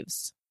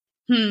receives?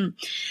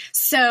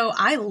 So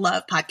I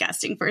love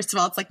podcasting. First of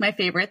all, it's like my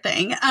favorite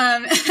thing.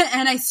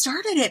 And I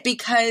started it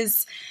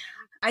because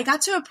I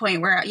got to a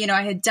point where,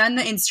 I had done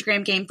the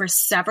Instagram game for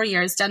several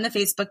years, done the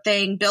Facebook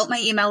thing, built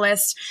my email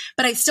list,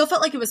 but I still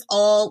felt like it was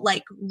all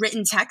like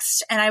written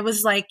text. And I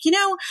was like,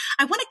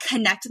 I want to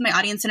connect with my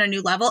audience on a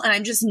new level, and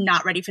I'm just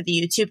not ready for the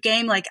YouTube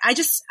game. Like,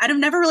 I've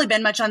never really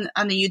been much on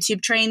the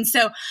YouTube train.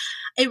 So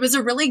it was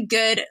a really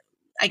good,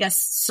 I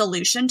guess,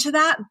 solution to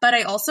that. But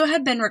I also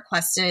had been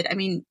requested. I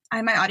mean,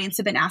 my audience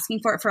had been asking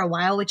for it for a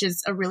while, which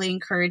is a really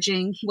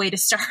encouraging way to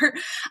start.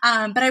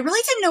 But I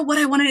really didn't know what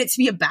I wanted it to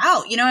be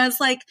about. I was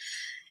like,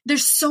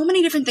 there's so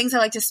many different things I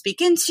like to speak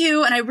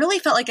into, and I really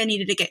felt like I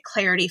needed to get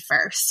clarity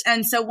first.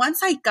 And so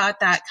once I got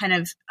that kind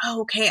of,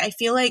 okay, I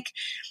feel like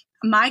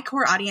my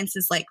core audience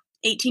is like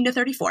 18 to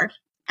 34.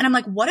 And I'm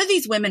like, what are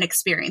these women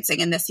experiencing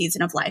in this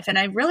season of life? And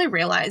I really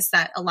realized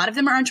that a lot of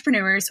them are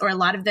entrepreneurs, or a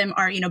lot of them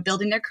are,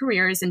 building their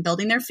careers and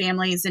building their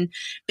families. And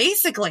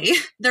basically,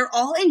 they're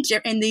all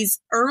in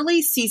these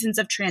early seasons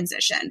of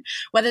transition,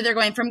 whether they're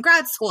going from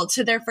grad school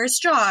to their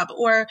first job,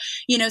 or,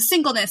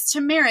 singleness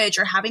to marriage,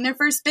 or having their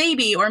first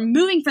baby, or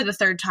moving for the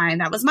third time.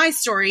 That was my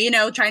story,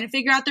 trying to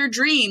figure out their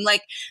dream.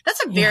 Like,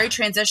 that's a very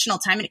transitional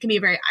time, and it can be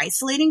a very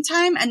isolating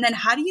time. And then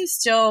how do you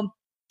still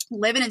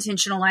live an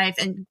intentional life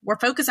and we're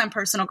focused on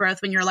personal growth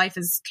when your life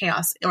is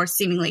chaos or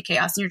seemingly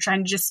chaos and you're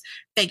trying to just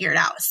figure it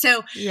out?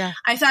 So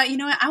I thought,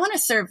 I want to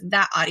serve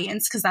that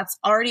audience, because that's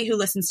already who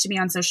listens to me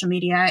on social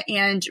media,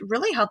 and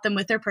really help them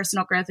with their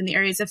personal growth in the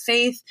areas of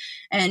faith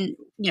and,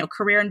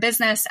 career and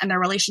business and their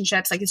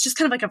relationships. Like, it's just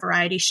kind of like a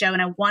variety show,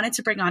 and I wanted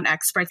to bring on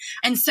experts.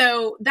 And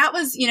so that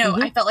was,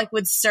 I felt like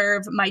would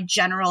serve my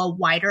general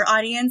wider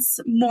audience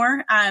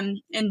more,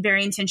 and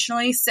very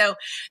intentionally. So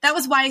that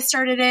was why I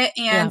started it.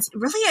 And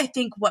really, I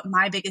think what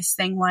my biggest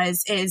thing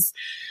is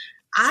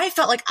I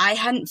felt like I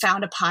hadn't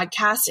found a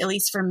podcast, at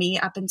least for me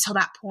up until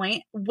that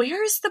point.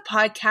 Where's the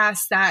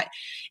podcast that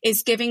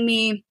is giving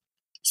me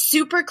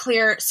super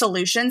clear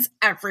solutions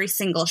every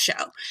single show?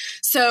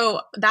 So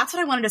that's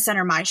what I wanted to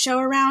center my show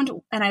around.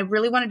 And I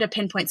really wanted to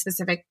pinpoint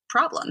specific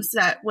problems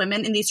that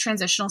women in these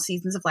transitional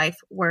seasons of life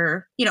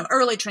were,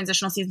 early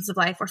transitional seasons of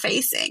life were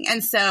facing.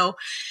 And so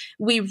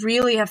we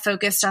really have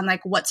focused on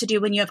like what to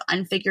do when you have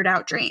unfigured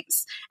out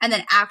dreams, and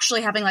then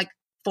actually having like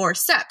 4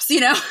 steps,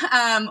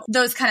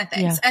 those kind of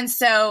things. And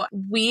so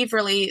we've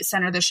really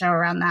centered the show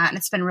around that. And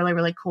it's been really,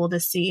 really cool to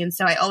see. And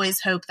so I always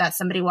hope that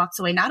somebody walks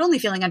away not only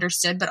feeling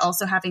understood, but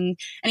also having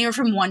anywhere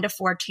from 1 to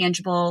 4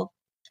 tangible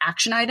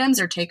action items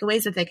or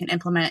takeaways that they can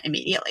implement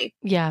immediately.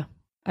 Yeah.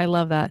 I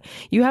love that.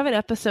 You have an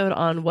episode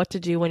on what to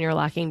do when you're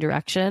lacking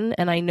direction.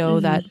 And I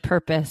know that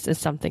purpose is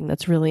something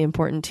that's really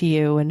important to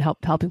you, and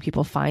helping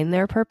people find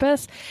their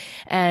purpose.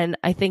 And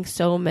I think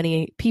so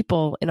many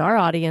people in our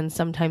audience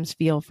sometimes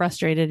feel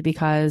frustrated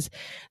because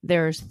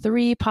there's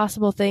 3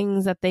 possible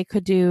things that they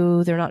could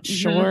do. They're not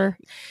sure.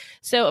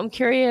 So I'm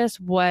curious,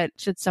 what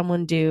should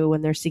someone do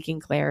when they're seeking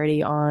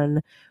clarity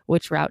on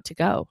which route to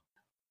go?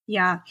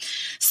 Yeah.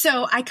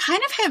 So I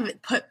kind of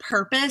have put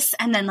purpose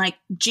and then like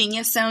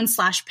genius zone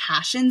 /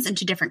 passions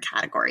into different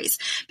categories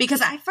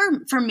because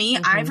for me,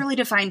 I've really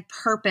defined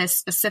purpose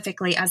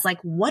specifically as like,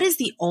 what is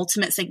the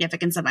ultimate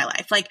significance of my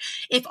life? Like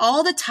if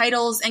all the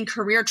titles and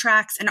career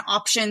tracks and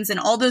options and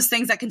all those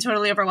things that can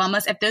totally overwhelm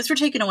us, if those were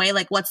taken away,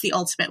 like what's the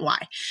ultimate why?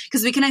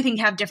 Because we can, I think,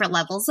 have different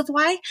levels of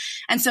why.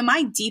 And so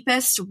my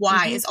deepest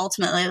why is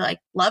ultimately like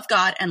love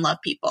God and love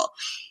people.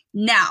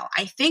 Now,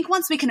 I think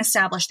once we can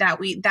establish that,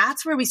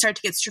 that's where we start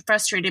to get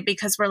frustrated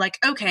because we're like,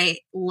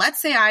 okay,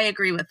 let's say I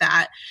agree with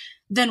that.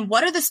 Then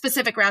what are the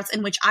specific routes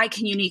in which I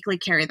can uniquely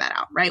carry that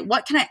out, right?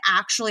 What can I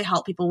actually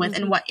help people with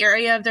and what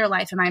area of their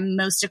life am I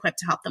most equipped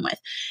to help them with?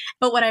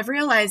 But what I've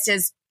realized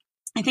is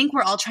I think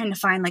we're all trying to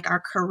find like our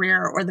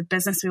career or the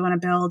business we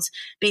want to build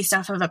based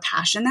off of a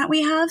passion that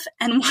we have.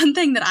 And one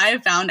thing that I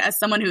have found as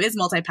someone who is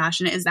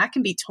multi-passionate is that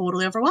can be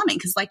totally overwhelming.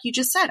 Because like you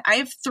just said, I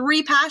have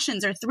 3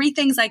 passions or 3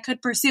 things I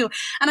could pursue.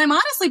 And I'm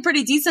honestly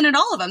pretty decent at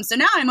all of them. So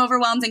now I'm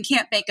overwhelmed and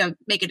can't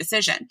make a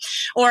decision.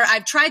 Or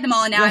I've tried them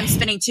all and now I'm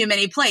spinning too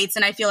many plates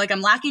and I feel like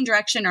I'm lacking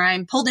direction or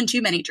I'm pulled in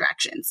too many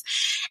directions.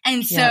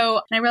 And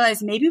so I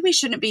realized maybe we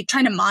shouldn't be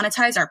trying to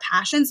monetize our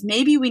passions.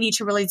 Maybe we need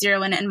to really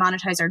zero in and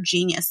monetize our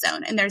genius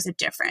zone. And there's a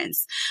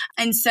difference.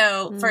 And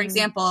so, for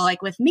example,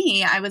 like with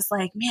me, I was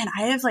like, man,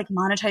 I have like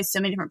monetized so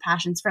many different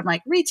passions from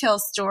like retail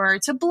store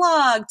to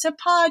blog to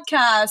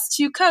podcast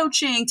to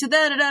coaching to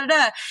da da da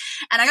da.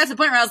 And I got to the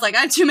point where I was like, I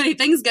have too many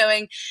things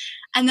going.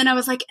 And then I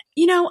was like,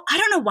 I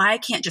don't know why I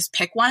can't just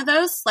pick one of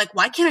those. Like,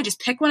 why can't I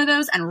just pick one of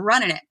those and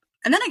run in it?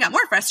 And then I got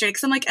more frustrated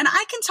because I'm like, and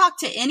I can talk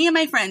to any of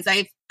my friends.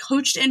 I've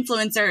coached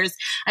influencers.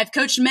 I've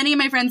coached many of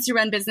my friends who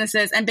run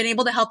businesses and been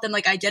able to help them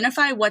like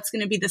identify what's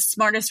going to be the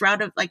smartest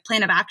route of like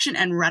plan of action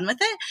and run with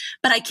it.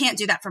 But I can't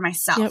do that for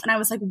myself. And I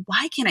was like,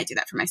 why can't I do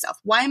that for myself?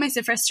 Why am I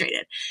so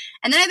frustrated?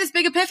 And then I had this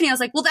big epiphany. I was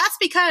like, well, that's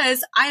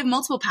because I have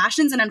multiple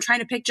passions and I'm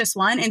trying to pick just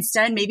one.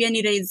 Instead, maybe I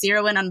need to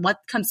zero in on what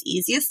comes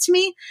easiest to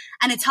me.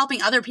 And it's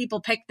helping other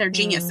people pick their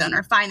genius zone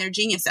or find their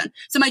genius zone.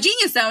 So my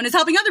genius zone is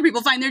helping other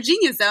people find their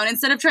genius zone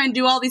instead of trying to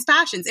do all these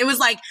passions. It was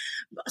like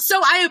so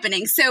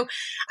eye-opening. So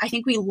I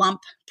think we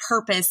lump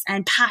purpose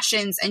and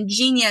passions and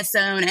genius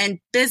zone and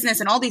business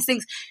and all these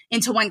things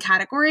into one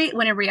category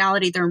when in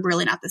reality, they're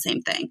really not the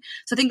same thing.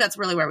 So I think that's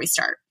really where we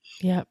start.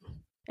 Yep.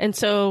 And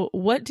so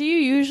what do you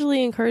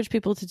usually encourage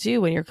people to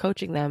do when you're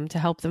coaching them to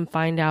help them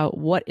find out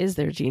what is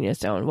their genius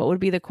zone? What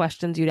would be the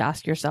questions you'd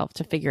ask yourself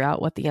to figure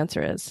out what the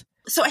answer is?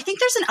 So I think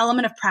there's an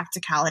element of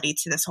practicality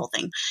to this whole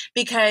thing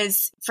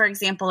because, for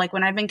example, like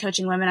when I've been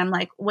coaching women, I'm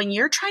like, when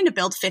you're trying to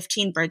build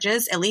 15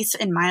 bridges, at least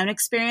in my own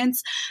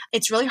experience,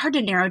 it's really hard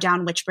to narrow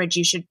down which bridge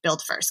you should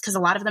build first because a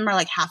lot of them are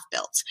like half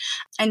built.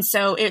 And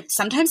so it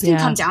sometimes can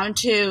come down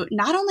to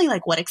not only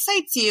like what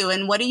excites you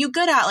and what are you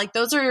good at? Like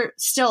those are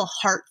still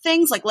heart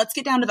things. Like let's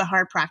get down to the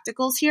hard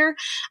practicals here.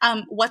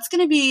 What's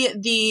going to be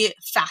the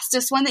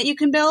fastest one that you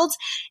can build?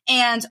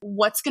 And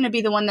what's going to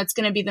be the one that's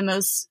going to be the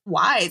most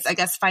wise, I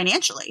guess,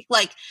 financially?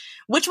 Like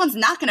which one's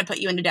not going to put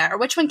you into debt or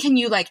which one can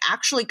you like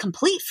actually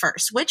complete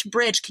first? Which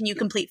bridge can you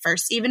complete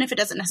first? Even if it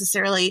doesn't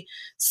necessarily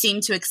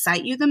seem to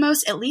excite you the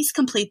most, at least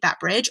complete that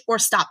bridge or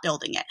stop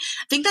building it.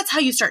 I think that's how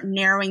you start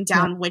narrowing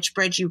down which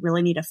bridge you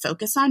really need to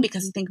focus on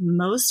because I think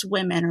most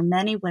women or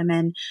many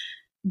women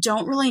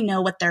don't really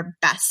know what they're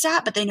best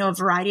at, but they know a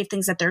variety of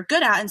things that they're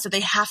good at. And so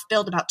they half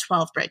build about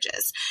 12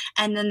 bridges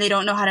and then they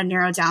don't know how to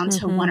narrow down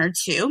to 1 or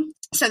 2.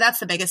 So that's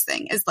the biggest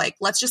thing is like,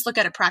 let's just look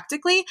at it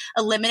practically,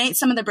 eliminate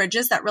some of the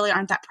bridges that really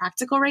aren't that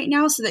practical right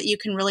now so that you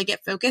can really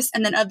get focused.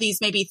 And then of these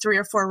maybe 3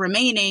 or 4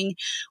 remaining,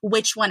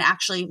 which one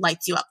actually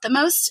lights you up the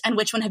most and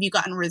which one have you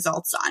gotten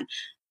results on?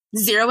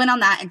 Zero in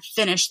on that and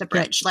finish the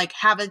bridge, like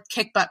have a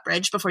kick butt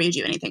bridge before you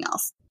do anything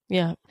else.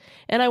 Yeah.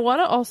 And I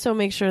want to also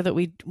make sure that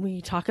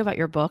we talk about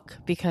your book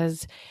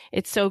because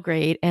it's so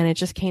great and it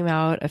just came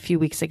out a few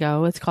weeks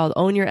ago. It's called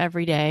Own Your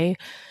Everyday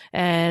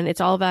and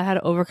it's all about how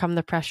to overcome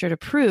the pressure to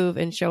prove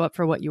and show up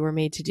for what you were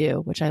made to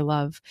do, which I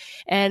love.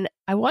 And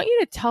I want you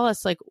to tell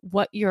us like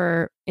what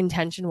your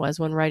intention was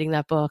when writing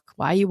that book,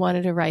 why you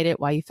wanted to write it,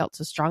 why you felt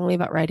so strongly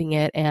about writing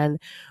it and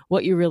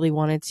what you really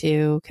wanted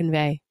to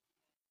convey.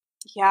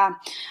 Yeah.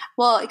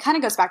 Well, it kind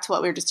of goes back to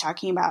what we were just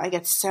talking about. I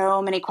get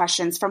so many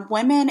questions from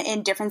women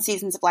in different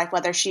seasons of life,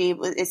 whether she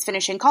is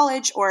finishing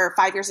college or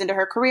 5 years into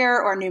her career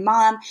or a new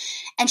mom.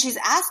 And she's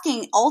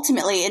asking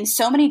ultimately in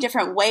so many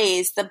different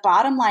ways, the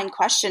bottom line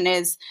question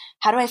is,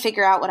 how do I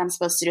figure out what I'm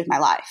supposed to do with my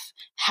life?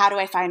 How do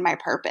I find my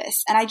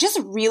purpose? And I just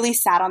really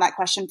sat on that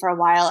question for a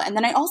while. And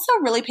then I also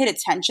really paid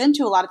attention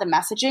to a lot of the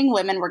messaging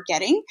women were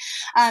getting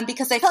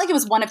because I felt like it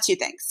was one of 2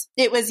 things.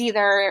 It was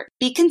either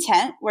be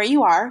content where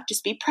you are,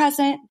 just be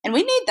present. And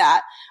we need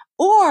that.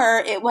 Or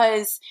it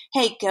was,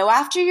 hey, go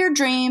after your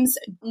dreams.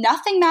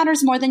 Nothing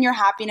matters more than your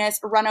happiness.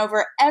 Run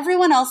over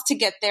everyone else to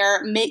get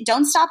there.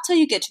 Don't stop till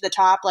you get to the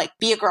top. Like,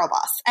 be a girl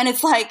boss. And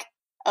it's like,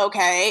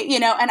 okay,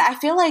 and I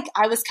feel like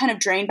I was kind of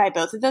drained by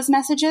both of those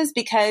messages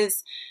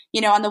because,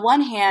 on the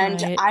one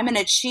hand, right. I'm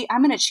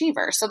an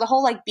achiever. So the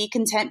whole like be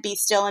content, be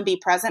still and be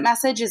present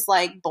message is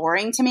like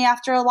boring to me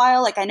after a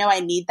while. Like I know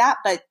I need that,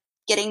 but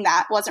getting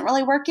that wasn't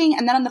really working.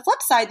 And then on the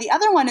flip side, the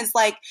other one is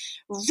like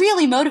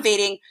really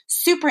motivating,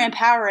 super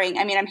empowering.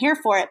 I mean, I'm here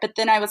for it. But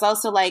then I was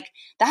also like,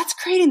 that's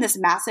creating this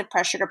massive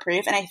pressure to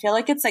prove. And I feel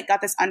like it's like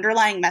got this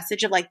underlying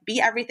message of like,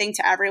 be everything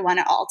to everyone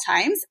at all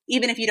times,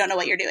 even if you don't know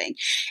what you're doing.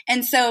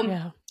 And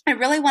so I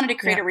really wanted to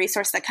create a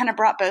resource that kind of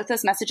brought both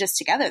those messages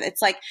together.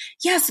 It's like,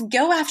 yes,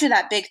 go after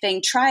that big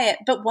thing, try it.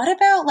 But what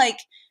about like,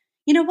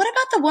 what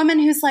about the woman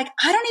who's like,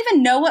 I don't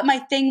even know what my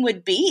thing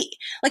would be?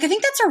 Like, I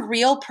think that's a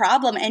real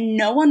problem. And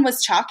no one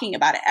was talking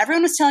about it.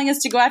 Everyone was telling us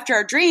to go after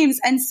our dreams.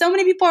 And so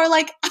many people are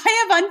like,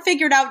 I have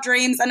unfigured out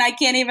dreams and I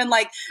can't even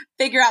like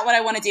figure out what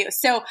I want to do.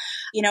 So,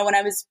 when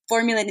I was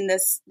formulating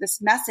this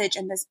message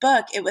in this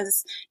book, it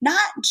was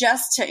not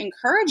just to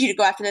encourage you to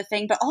go after the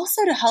thing, but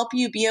also to help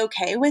you be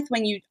okay with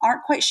when you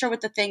aren't quite sure what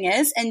the thing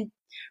is, and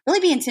really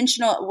be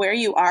intentional at where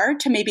you are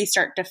to maybe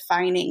start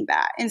defining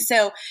that. And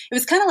so it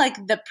was kind of like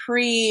the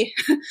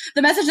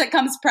message that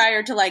comes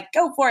prior to like,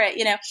 go for it,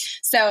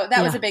 So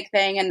that was a big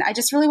thing. And I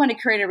just really want to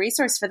create a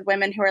resource for the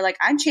women who are like,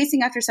 I'm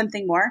chasing after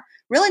something more,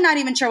 really not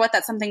even sure what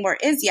that something more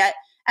is yet.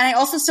 And I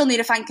also still need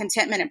to find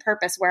contentment and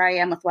purpose where I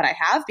am with what I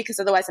have, because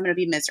otherwise I'm going to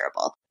be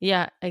miserable.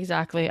 Yeah,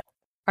 exactly.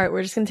 All right,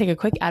 we're just going to take a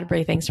quick ad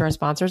break thanks to our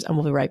sponsors, and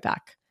we'll be right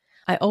back.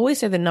 I always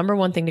say the number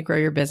one thing to grow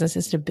your business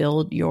is to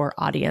build your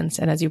audience.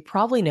 And as you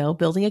probably know,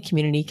 building a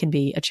community can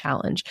be a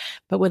challenge.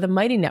 But with a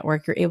Mighty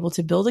Network, you're able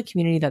to build a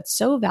community that's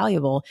so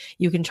valuable,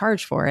 you can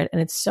charge for it. And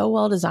it's so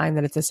well designed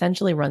that it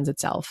essentially runs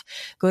itself.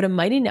 Go to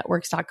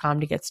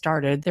mightynetworks.com to get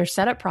started. Their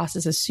setup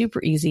process is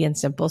super easy and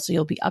simple, so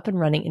you'll be up and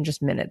running in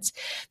just minutes.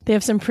 They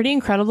have some pretty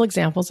incredible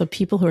examples of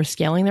people who are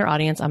scaling their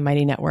audience on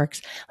Mighty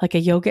Networks. Like a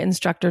yoga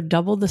instructor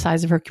doubled the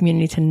size of her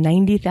community to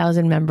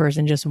 90,000 members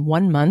in just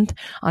 1 month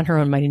on her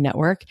own Mighty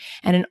Network.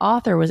 And an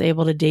author was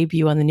able to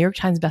debut on the New York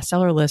Times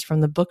bestseller list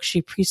from the book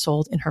she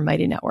pre-sold in her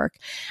Mighty Network.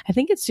 I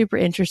think it's super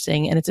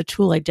interesting, and it's a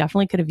tool I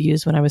definitely could have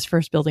used when I was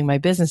first building my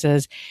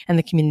businesses and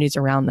the communities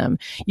around them.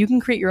 You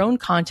can create your own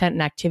content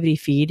and activity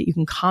feed. You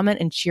can comment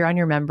and cheer on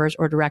your members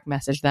or direct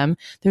message them.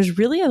 There's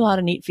really a lot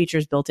of neat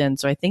features built in,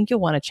 so I think you'll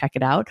want to check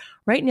it out.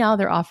 Right now,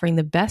 they're offering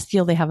the best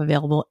deal they have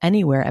available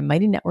anywhere at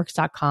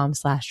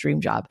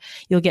mightynetworks.com/dreamjob.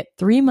 You'll get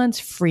 3 months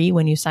free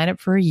when you sign up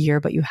for a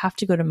year, but you have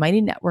to go to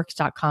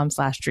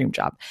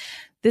mightynetworks.com/dreamjob.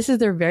 This is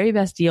their very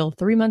best deal.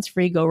 3 months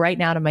free. Go right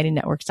now to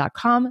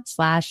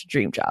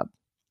mightynetworks.com/dreamjob.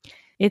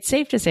 It's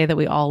safe to say that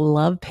we all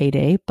love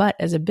payday, but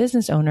as a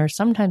business owner,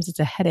 sometimes it's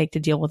a headache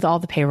to deal with all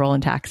the payroll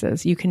and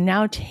taxes. You can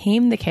now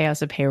tame the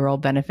chaos of payroll,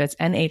 benefits,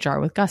 and HR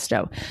with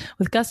Gusto.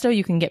 With Gusto,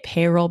 you can get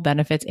payroll,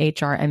 benefits,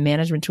 HR, and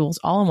management tools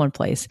all in one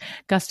place.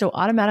 Gusto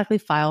automatically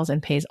files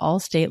and pays all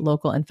state,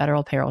 local, and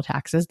federal payroll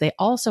taxes. They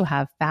also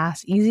have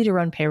fast,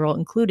 easy-to-run payroll,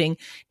 including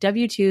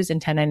W-2s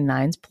and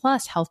 1099s,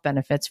 plus health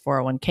benefits,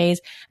 401ks,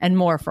 and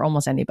more for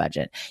almost any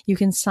budget. You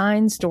can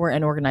sign, store,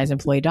 and organize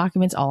employee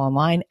documents all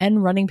online,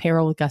 and running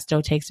payroll with Gusto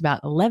takes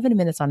about 11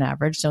 minutes on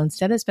average. So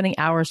instead of spending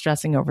hours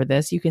stressing over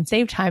this, you can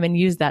save time and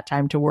use that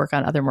time to work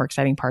on other more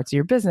exciting parts of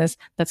your business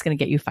that's going to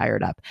get you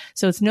fired up.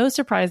 So it's no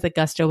surprise that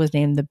Gusto was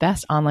named the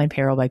best online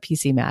payroll by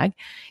PC Mag.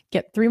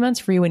 Get 3 months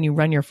free when you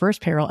run your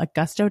first payroll at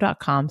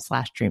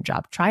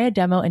gusto.com/dreamjob. Try a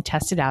demo and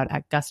test it out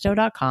at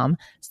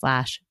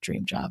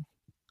gusto.com/dreamjob.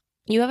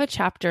 You have a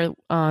chapter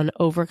on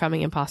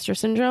overcoming imposter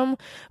syndrome,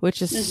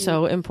 which is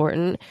so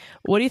important.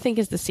 What do you think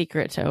is the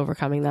secret to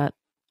overcoming that?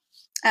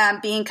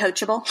 Being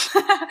coachable.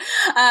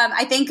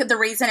 I think the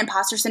reason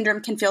imposter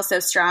syndrome can feel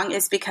so strong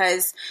is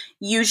because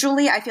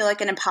usually I feel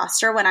like an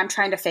imposter when I'm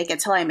trying to fake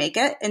it till I make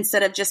it,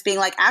 instead of just being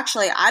like,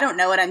 actually, I don't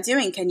know what I'm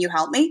doing. Can you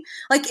help me?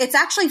 Like, it's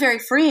actually very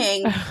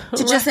freeing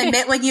to just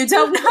admit when you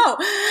don't know.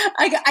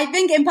 Like, I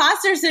think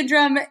imposter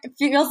syndrome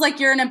feels like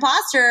you're an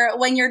imposter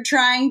when you're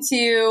trying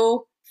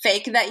to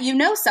fake that you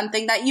know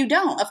something that you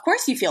don't. Of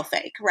course you feel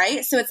fake,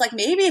 right? So it's like,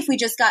 maybe if we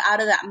just got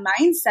out of that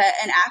mindset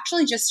and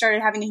actually just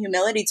started having the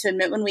humility to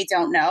admit when we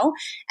don't know,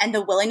 and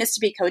the willingness to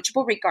be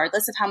coachable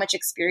regardless of how much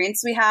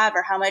experience we have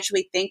or how much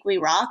we think we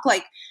rock,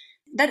 like,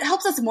 that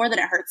helps us more than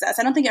it hurts us.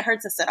 I don't think it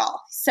hurts us at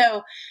all.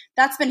 So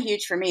that's been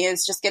huge for me,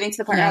 is just getting to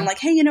the point where I'm like,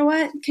 hey, you know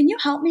what? Can you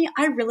help me?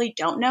 I really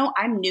don't know.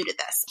 I'm new to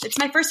this. It's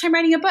my first time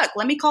writing a book.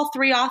 Let me call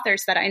 3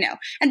 authors that I know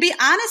and be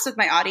honest with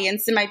my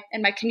audience and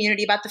my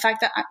community about the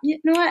fact that, you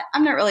know what?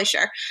 I'm not really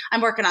sure.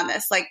 I'm working on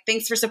this. Like,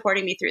 thanks for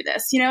supporting me through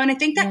this, and I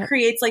think that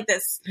creates like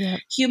this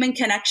human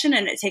connection,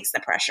 and it takes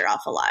the pressure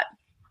off a lot.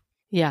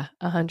 Yeah,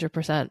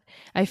 100%.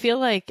 I feel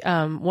like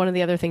one of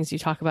the other things you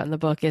talk about in the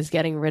book is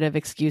getting rid of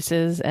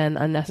excuses and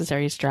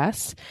unnecessary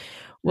stress.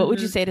 What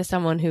would you say to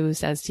someone who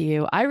says to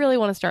you, I really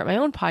want to start my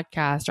own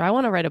podcast, or I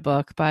want to write a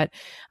book, but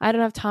I don't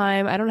have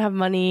time, I don't have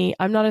money,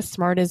 I'm not as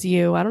smart as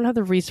you, I don't have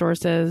the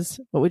resources?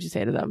 What would you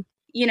say to them?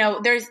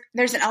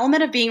 There's an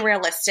element of being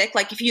realistic.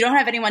 Like, if you don't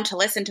have anyone to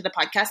listen to the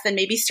podcast, then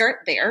maybe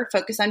start there,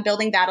 focus on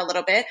building that a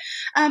little bit.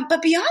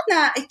 But beyond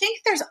that, I think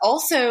there's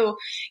also,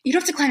 you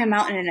don't have to climb a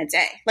mountain in a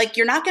day. Like,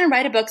 you're not going to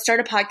write a book, start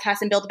a podcast,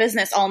 and build a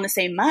business all in the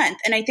same month.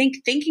 And I think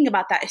thinking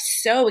about that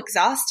is so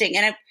exhausting.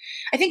 And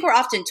I think we're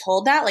often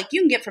told that, like, you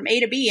can get from A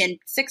to B in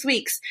 6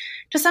 weeks.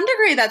 To some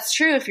degree, that's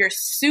true if you're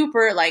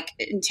super like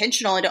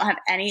intentional and don't have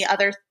any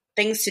other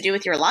things to do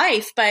with your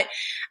life. But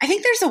I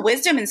think there's a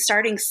wisdom in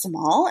starting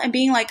small and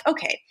being like,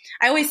 okay,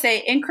 I always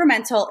say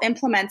incremental,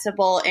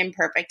 implementable,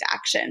 imperfect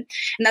action.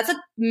 And that's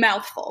a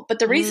mouthful. But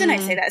the reason I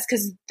say that is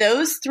because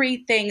those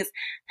three things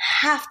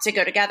have to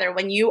go together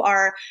when you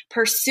are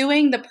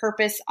pursuing the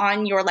purpose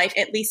on your life,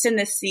 at least in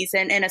this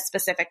season, in a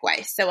specific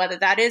way. So whether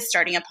that is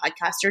starting a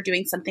podcast or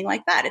doing something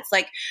like that, it's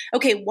like,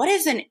 okay, what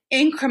is an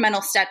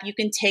incremental step you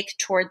can take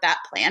toward that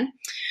plan?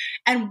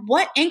 And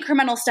what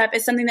incremental step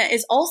is something that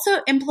is also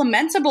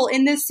implementable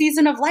in this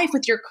season of life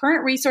with your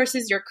current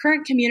resources, your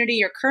current community,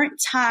 your current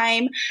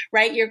time,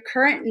 right? Your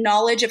current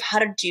knowledge of how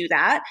to do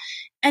that.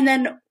 And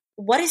then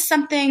what is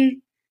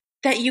something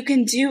that you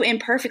can do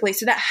imperfectly?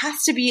 So that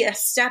has to be a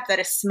step that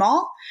is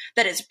small,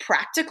 that is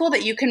practical,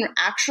 that you can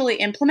actually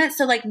implement.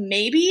 So like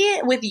maybe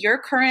with your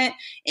current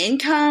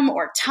income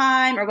or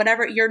time or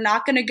whatever, you're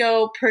not going to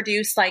go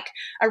produce like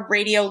a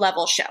radio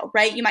level show,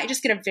 right? You might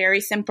just get a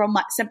very simple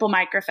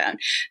microphone,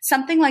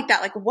 something like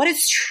that. Like what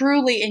is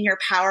truly in your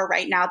power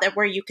right now that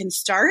where you can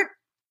start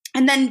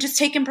and then just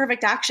take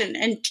imperfect action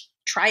and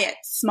try it.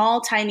 Small,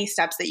 tiny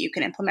steps that you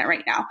can implement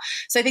right now.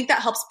 So I think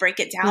that helps break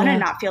it down and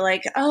not feel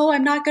like, oh,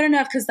 I'm not good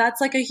enough because that's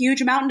like a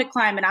huge mountain to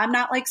climb and I'm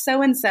not like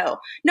so-and-so.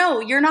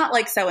 No, you're not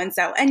like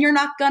so-and-so and you're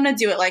not going to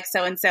do it like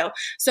so-and-so.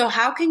 So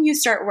how can you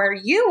start where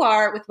you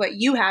are with what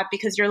you have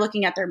because you're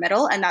looking at their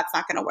middle and that's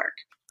not going to work?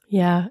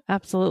 Yeah,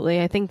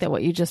 absolutely. I think that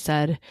what you just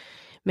said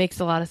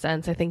makes a lot of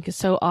sense. I think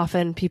so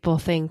often people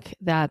think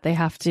that they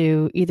have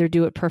to either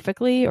do it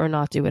perfectly or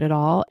not do it at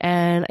all.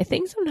 And I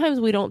think sometimes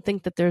we don't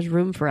think that there's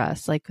room for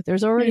us. Like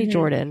there's already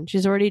Jordan.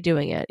 She's already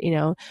doing it. You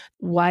know,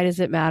 why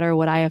does it matter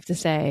what I have to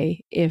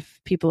say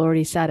if people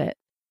already said it?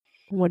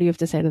 What do you have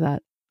to say to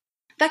that?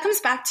 That comes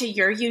back to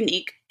your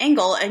unique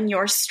angle and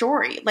your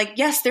story. Like,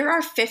 yes, there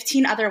are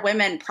 15 other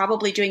women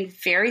probably doing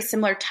very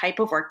similar type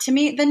of work to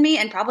me than me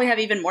and probably have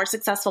even more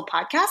successful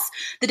podcasts.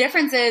 The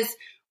difference is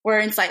we're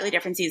in slightly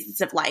different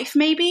seasons of life,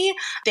 maybe.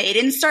 They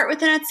didn't start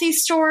with an Etsy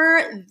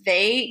store.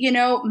 They,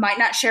 might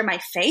not share my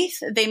faith.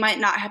 They might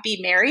not be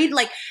married.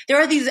 Like, there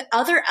are these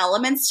other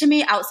elements to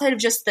me outside of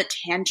just the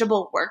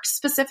tangible work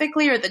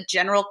specifically or the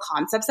general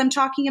concepts I'm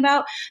talking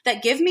about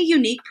that give me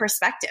unique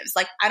perspectives.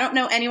 Like, I don't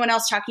know anyone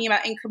else talking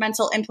about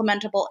incremental,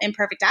 implementable,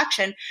 imperfect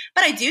action,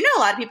 but I do know a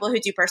lot of people who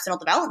do personal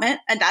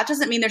development, and that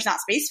doesn't mean there's not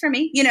space for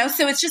me,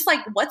 So it's just like,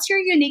 what's your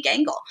unique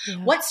angle?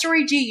 Yeah. What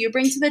story do you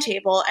bring to the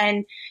table?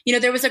 And,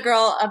 there was a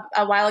girl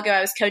a while ago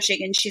I was coaching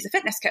and she's a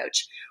fitness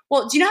coach.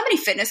 Well, do you know how many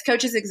fitness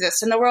coaches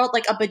exist in the world?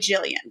 Like a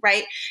bajillion,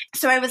 right?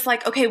 So I was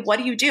like, okay, what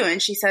do you do?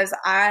 And she says,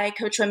 I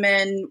coach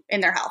women in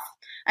their health.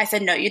 I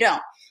said, no, you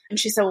don't. And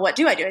she said, what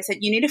do? I said,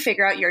 you need to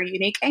figure out your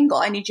unique angle.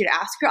 I need you to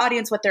ask your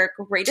audience what their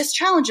greatest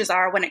challenges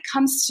are when it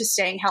comes to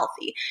staying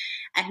healthy.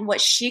 And what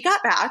she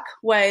got back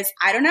was,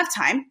 I don't have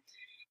time.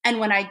 And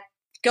when I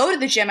go to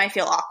the gym, I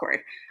feel awkward.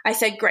 I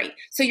said, great.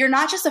 So you're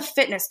not just a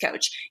fitness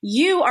coach.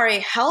 You are a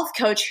health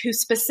coach who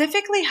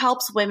specifically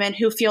helps women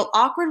who feel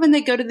awkward when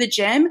they go to the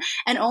gym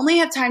and only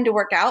have time to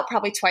work out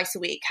probably twice a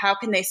week. How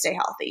can they stay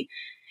healthy?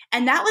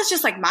 And that was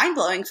just like mind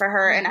blowing for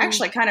her. And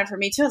actually kind of for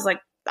me too. I was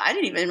like, I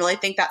didn't even really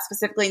think that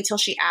specifically until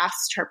she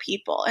asked her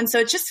people. And so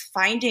it's just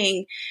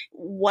finding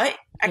what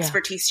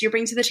expertise you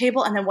bring to the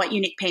table and then what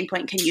unique pain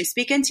point can you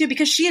speak into,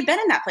 because she had been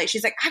in that place.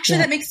 She's like, actually,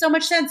 that makes so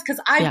much sense because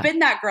I've been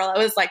that girl. I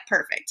was like,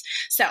 perfect.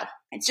 So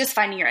it's just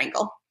finding your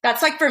angle.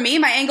 That's like, for me,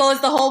 my angle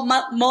is the whole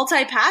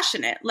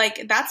multi-passionate.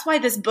 Like, that's why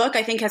this book,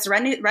 I think, has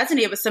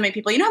resonated with so many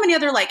people. You know how many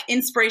other like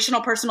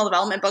inspirational personal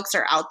development books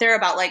are out there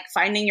about like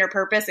finding your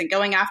purpose and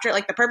going after it,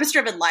 like the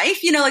purpose-driven life,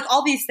 like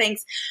all these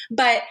things.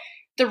 But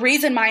the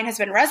reason mine has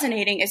been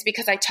resonating is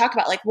because I talk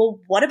about like, well,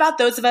 what about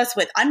those of us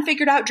with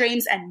unfigured out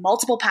dreams and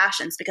multiple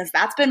passions? Because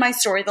that's been my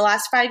story the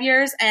last 5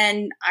 years.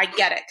 And I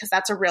get it because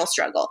that's a real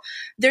struggle.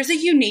 There's a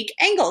unique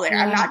angle there.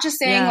 I'm not just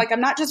saying like, I'm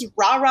not just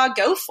rah,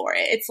 go for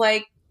it. It's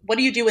like, what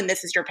do you do when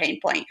this is your pain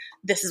point?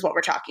 This is what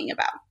we're talking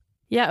about.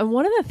 Yeah. And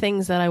one of the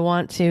things that I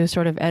want to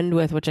sort of end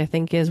with, which I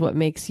think is what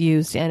makes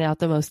you stand out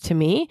the most to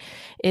me,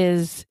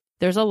 is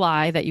there's a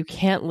lie that you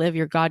can't live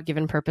your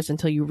God-given purpose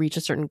until you reach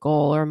a certain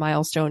goal or a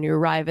milestone, you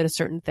arrive at a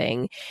certain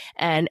thing.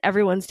 And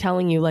everyone's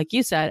telling you, like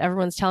you said,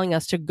 everyone's telling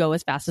us to go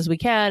as fast as we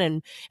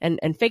can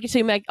and fake it till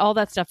you make, all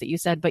that stuff that you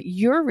said. But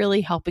you're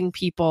really helping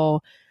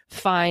people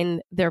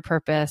find their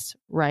purpose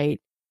right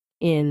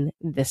in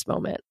this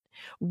moment.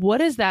 What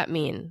does that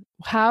mean?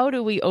 How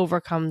do we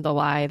overcome the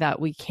lie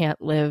that we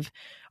can't live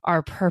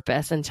our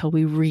purpose until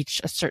we reach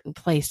a certain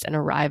place and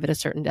arrive at a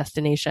certain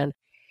destination?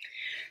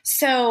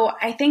 So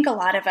I think a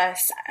lot of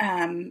us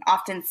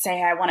often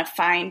say, I want to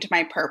find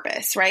my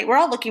purpose, right? We're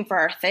all looking for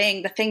our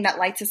thing, the thing that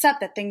lights us up,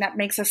 the thing that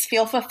makes us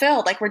feel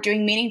fulfilled, like we're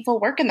doing meaningful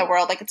work in the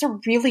world. Like it's a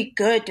really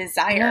good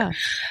desire. Yeah.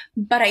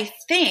 But I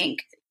think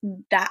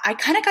that I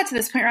kind of got to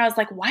this point where I was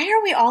like, why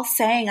are we all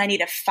saying I need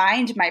to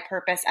find my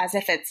purpose as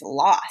if it's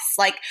lost?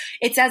 Like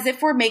it's as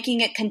if we're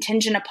making it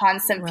contingent upon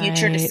some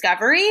future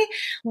discovery.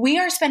 We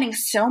are spending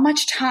so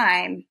much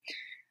time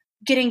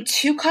getting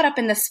too caught up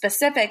in the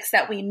specifics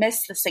that we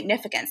miss the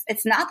significance.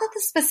 It's not that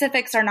the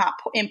specifics are not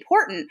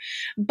important,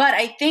 but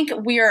I think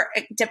we are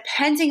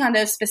depending on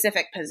those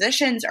specific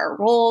positions or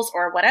roles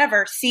or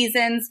whatever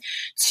seasons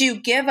to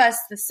give us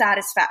the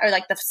satisfaction or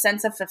like the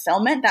sense of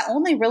fulfillment that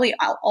only really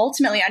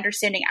ultimately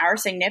understanding our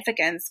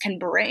significance can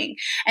bring.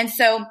 And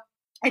so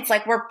it's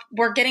like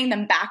we're getting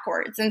them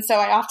backwards. And so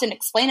I often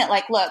explain it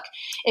like, look,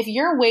 if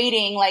you're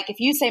waiting, like if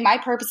you say my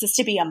purpose is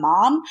to be a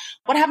mom,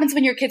 what happens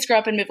when your kids grow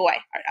up and move away?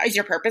 Is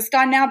your purpose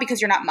gone now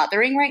because you're not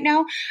mothering right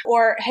now?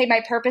 Or, hey,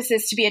 my purpose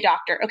is to be a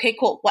doctor. Okay,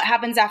 cool. What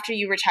happens after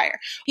you retire?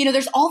 You know,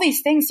 there's all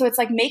these things. So it's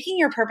like making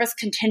your purpose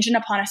contingent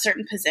upon a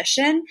certain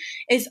position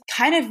is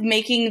kind of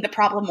making the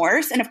problem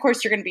worse. And of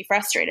course, you're going to be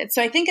frustrated.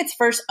 So I think it's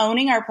first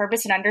owning our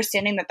purpose and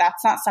understanding that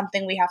that's not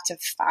something we have to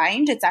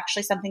find. It's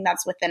actually something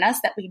that's within us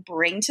that we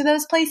bring to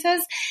those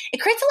places. It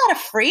creates a lot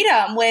of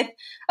freedom with,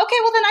 okay,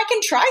 well then I can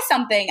try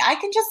something. I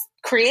can just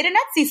create an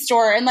Etsy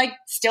store and like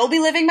still be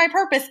living my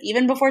purpose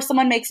even before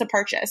someone makes a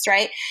purchase,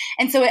 right?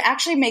 And so it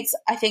actually makes,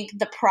 I think,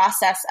 the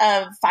process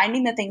of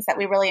finding the things that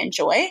we really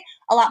enjoy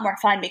a lot more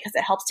fun because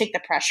it helps take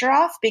the pressure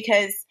off.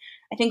 Because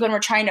I think when we're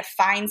trying to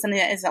find something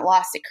that isn't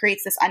lost, it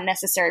creates this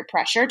unnecessary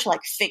pressure to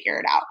like figure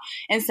it out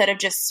instead of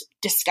just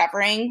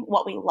discovering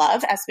what we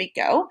love as we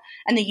go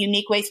and the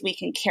unique ways we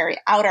can carry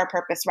out our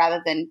purpose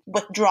rather than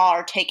withdraw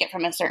or take it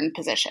from a certain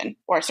position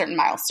or a certain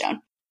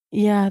milestone.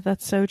 Yeah,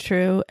 that's so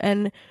true.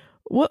 And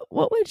what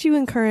would you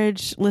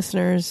encourage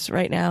listeners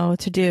right now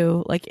to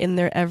do, like in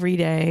their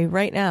everyday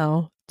right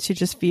now, to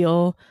just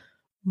feel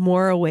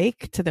more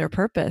awake to their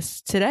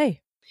purpose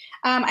today?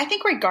 I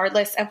think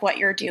regardless of what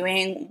you're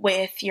doing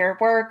with your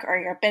work or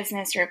your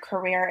business, your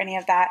career, any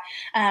of that,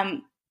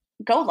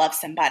 go love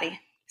somebody.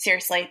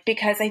 Seriously,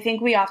 because I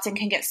think we often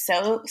can get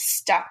so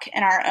stuck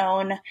in our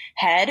own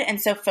head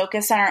and so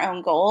focused on our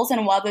own goals.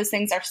 And while those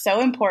things are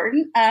so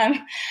important,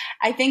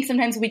 I think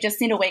sometimes we just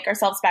need to wake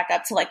ourselves back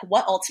up to like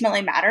what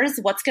ultimately matters,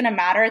 what's going to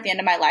matter at the end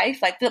of my life,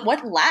 like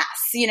what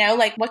lasts, you know,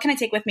 like what can I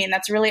take with me? And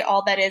that's really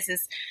all that is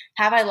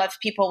have I loved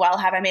people well?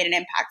 Have I made an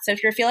impact? So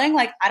if you're feeling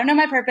like, I don't know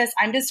my purpose,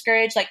 I'm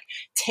discouraged, like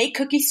take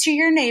cookies to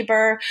your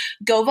neighbor,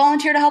 go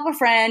volunteer to help a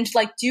friend,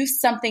 like do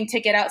something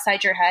to get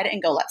outside your head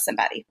and go love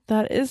somebody.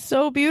 That is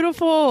so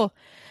beautiful.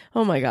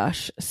 Oh my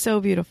gosh. So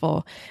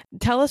beautiful.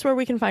 Tell us where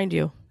we can find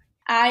you.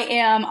 I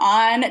am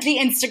on the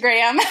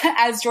Instagram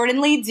as Jordan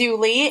Lee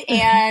Dooley.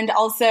 And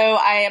also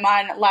I am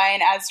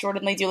online as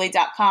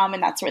jordanleedooley.com.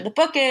 And that's where the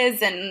book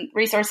is and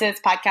resources,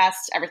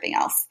 podcasts, everything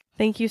else.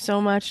 Thank you so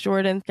much,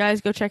 Jordan.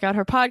 Guys, go check out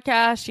her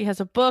podcast. She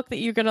has a book that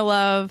you're going to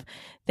love.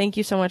 Thank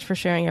you so much for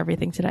sharing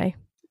everything today.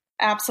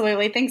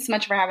 Absolutely. Thanks so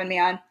much for having me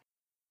on.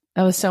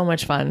 That was so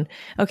much fun.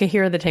 Okay,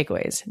 here are the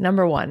takeaways.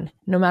 Number one,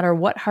 no matter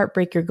what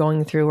heartbreak you're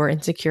going through or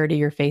insecurity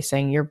you're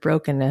facing, your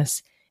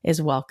brokenness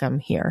is welcome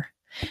here.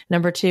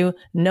 Number two,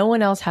 no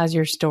one else has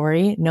your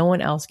story. No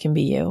one else can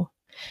be you.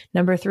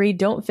 Number three,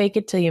 don't fake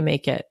it till you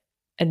make it.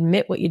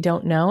 Admit what you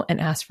don't know and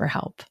ask for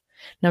help.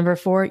 Number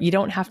four, you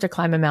don't have to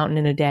climb a mountain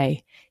in a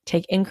day.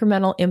 Take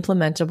incremental,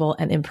 implementable,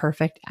 and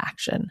imperfect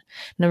action.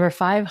 Number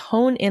five,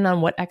 hone in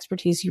on what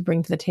expertise you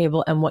bring to the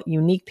table and what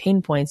unique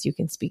pain points you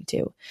can speak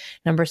to.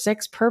 Number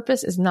six,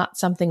 purpose is not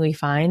something we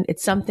find.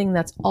 It's something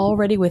that's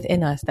already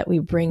within us that we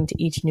bring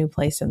to each new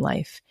place in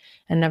life.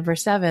 And number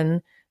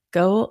seven,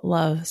 go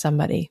love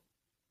somebody.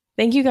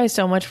 Thank you guys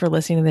so much for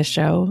listening to this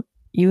show.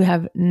 You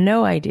have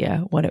no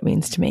idea what it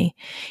means to me.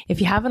 If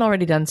you haven't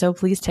already done so,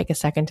 please take a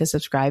second to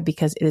subscribe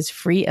because it is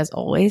free as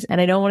always. And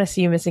I don't want to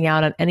see you missing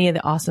out on any of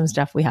the awesome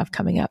stuff we have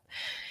coming up.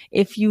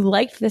 If you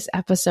liked this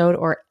episode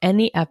or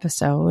any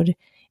episode,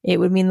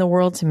 it would mean the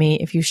world to me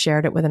if you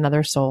shared it with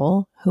another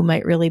soul who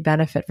might really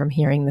benefit from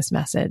hearing this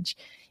message.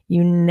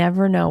 You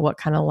never know what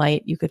kind of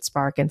light you could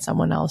spark in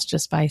someone else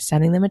just by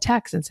sending them a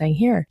text and saying,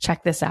 here,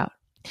 check this out.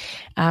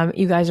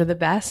 You guys are the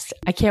best.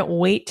 I can't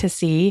wait to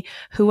see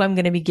who I'm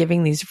going to be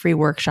giving these free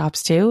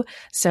workshops to.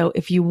 So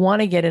if you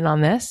want to get in on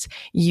this,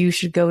 you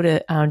should go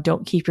to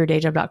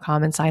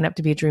don'tkeepyourdayjob.com and sign up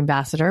to be a Dream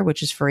Ambassador,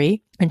 which is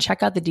free, and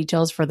check out the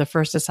details for the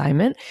first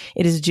assignment.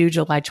 It is due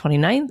July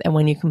 29th. And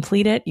when you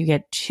complete it, you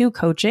get 2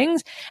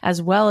 coachings,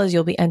 as well as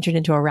you'll be entered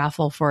into a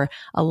raffle for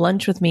a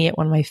lunch with me at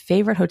one of my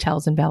favorite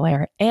hotels in Bel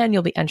Air. And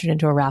you'll be entered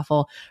into a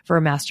raffle for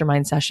a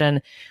mastermind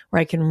session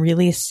where I can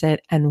really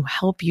sit and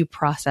help you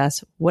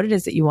process what it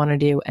is that you want to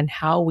do and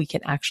how we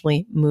can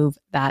actually move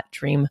that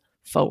dream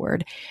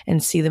forward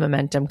and see the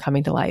momentum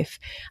coming to life.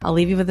 I'll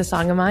leave you with a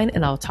song of mine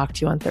and I'll talk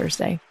to you on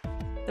Thursday.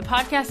 The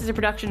podcast is a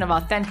production of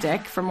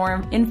Authentic. For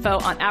more info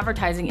on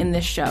advertising in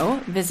this show,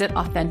 visit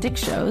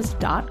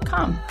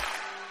AuthenticShows.com.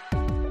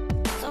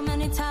 So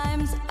many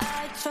times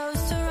I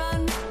chose to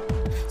run.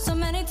 So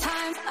many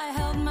times I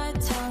held my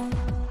tongue.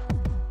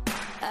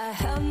 I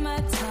held my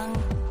tongue.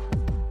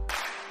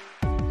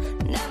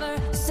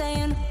 Never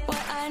saying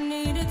what I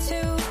needed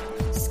to.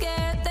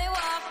 Scared they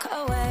walk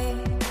away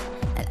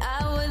and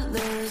I would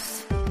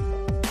lose.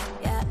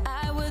 Yeah,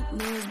 I would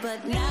lose.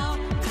 But now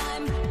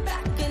I'm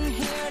back in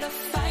here to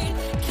fight.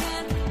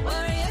 Can't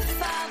worry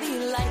if I'll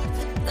be like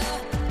the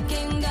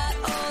game got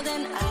old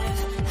and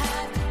I've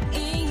had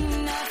enough.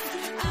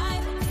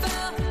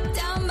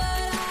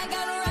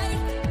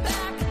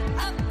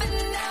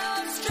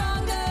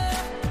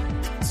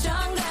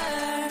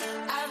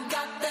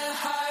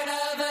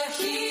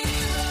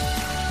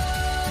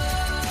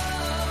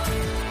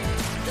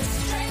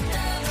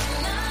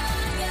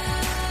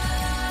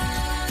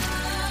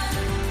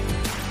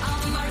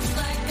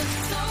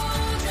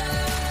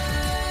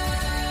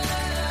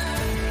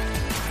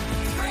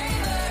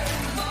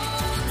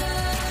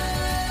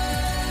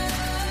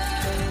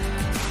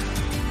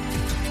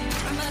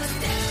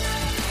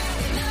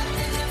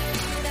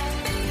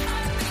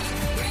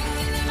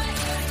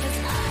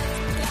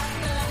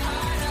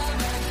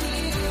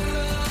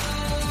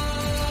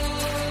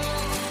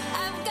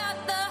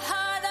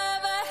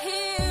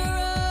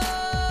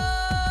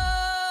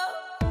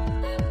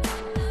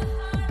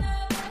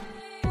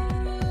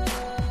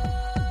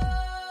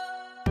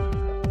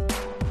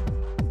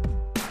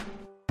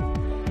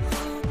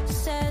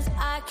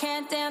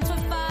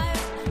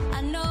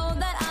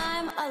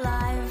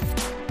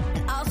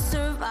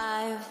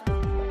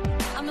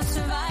 a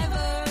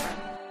survivor.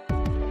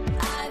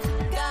 I've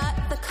got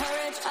the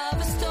courage of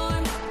a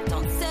storm.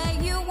 Don't say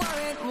you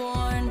weren't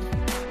warned,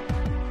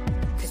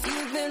 'cause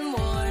you've been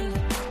warned.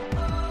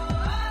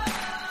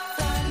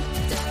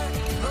 Thunder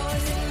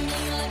roars in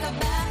me like a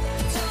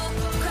battle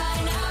cry.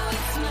 Now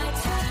it's my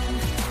time.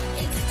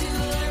 It's do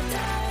or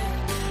die.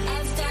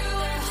 I've got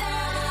the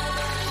heart of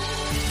a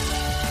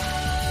hero,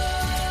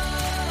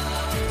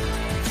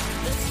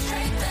 the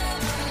strength of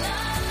a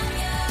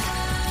lion.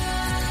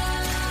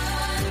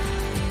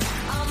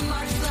 I'll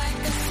march like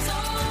a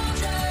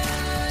soldier,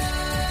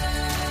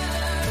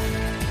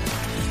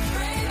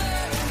 braver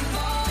and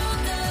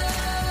bolder.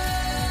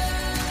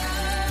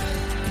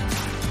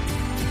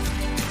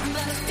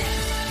 But I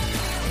stand right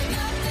here with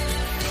nothing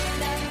to fear.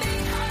 That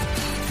big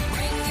heartbeat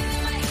ringing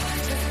in my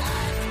ears, 'cause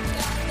I've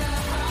got the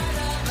heart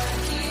of a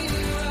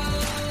hero.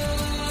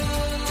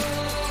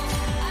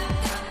 I've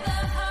got the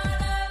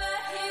heart of a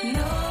hero.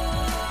 No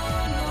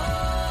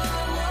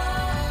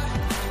more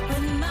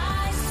with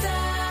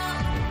myself.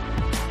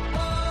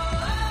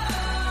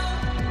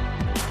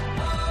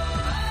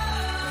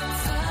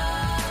 It's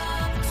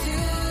up to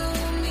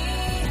me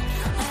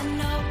and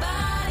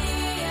nobody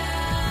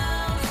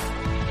else.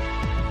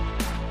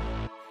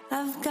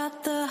 I've got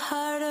the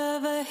heart of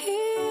a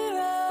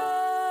hero.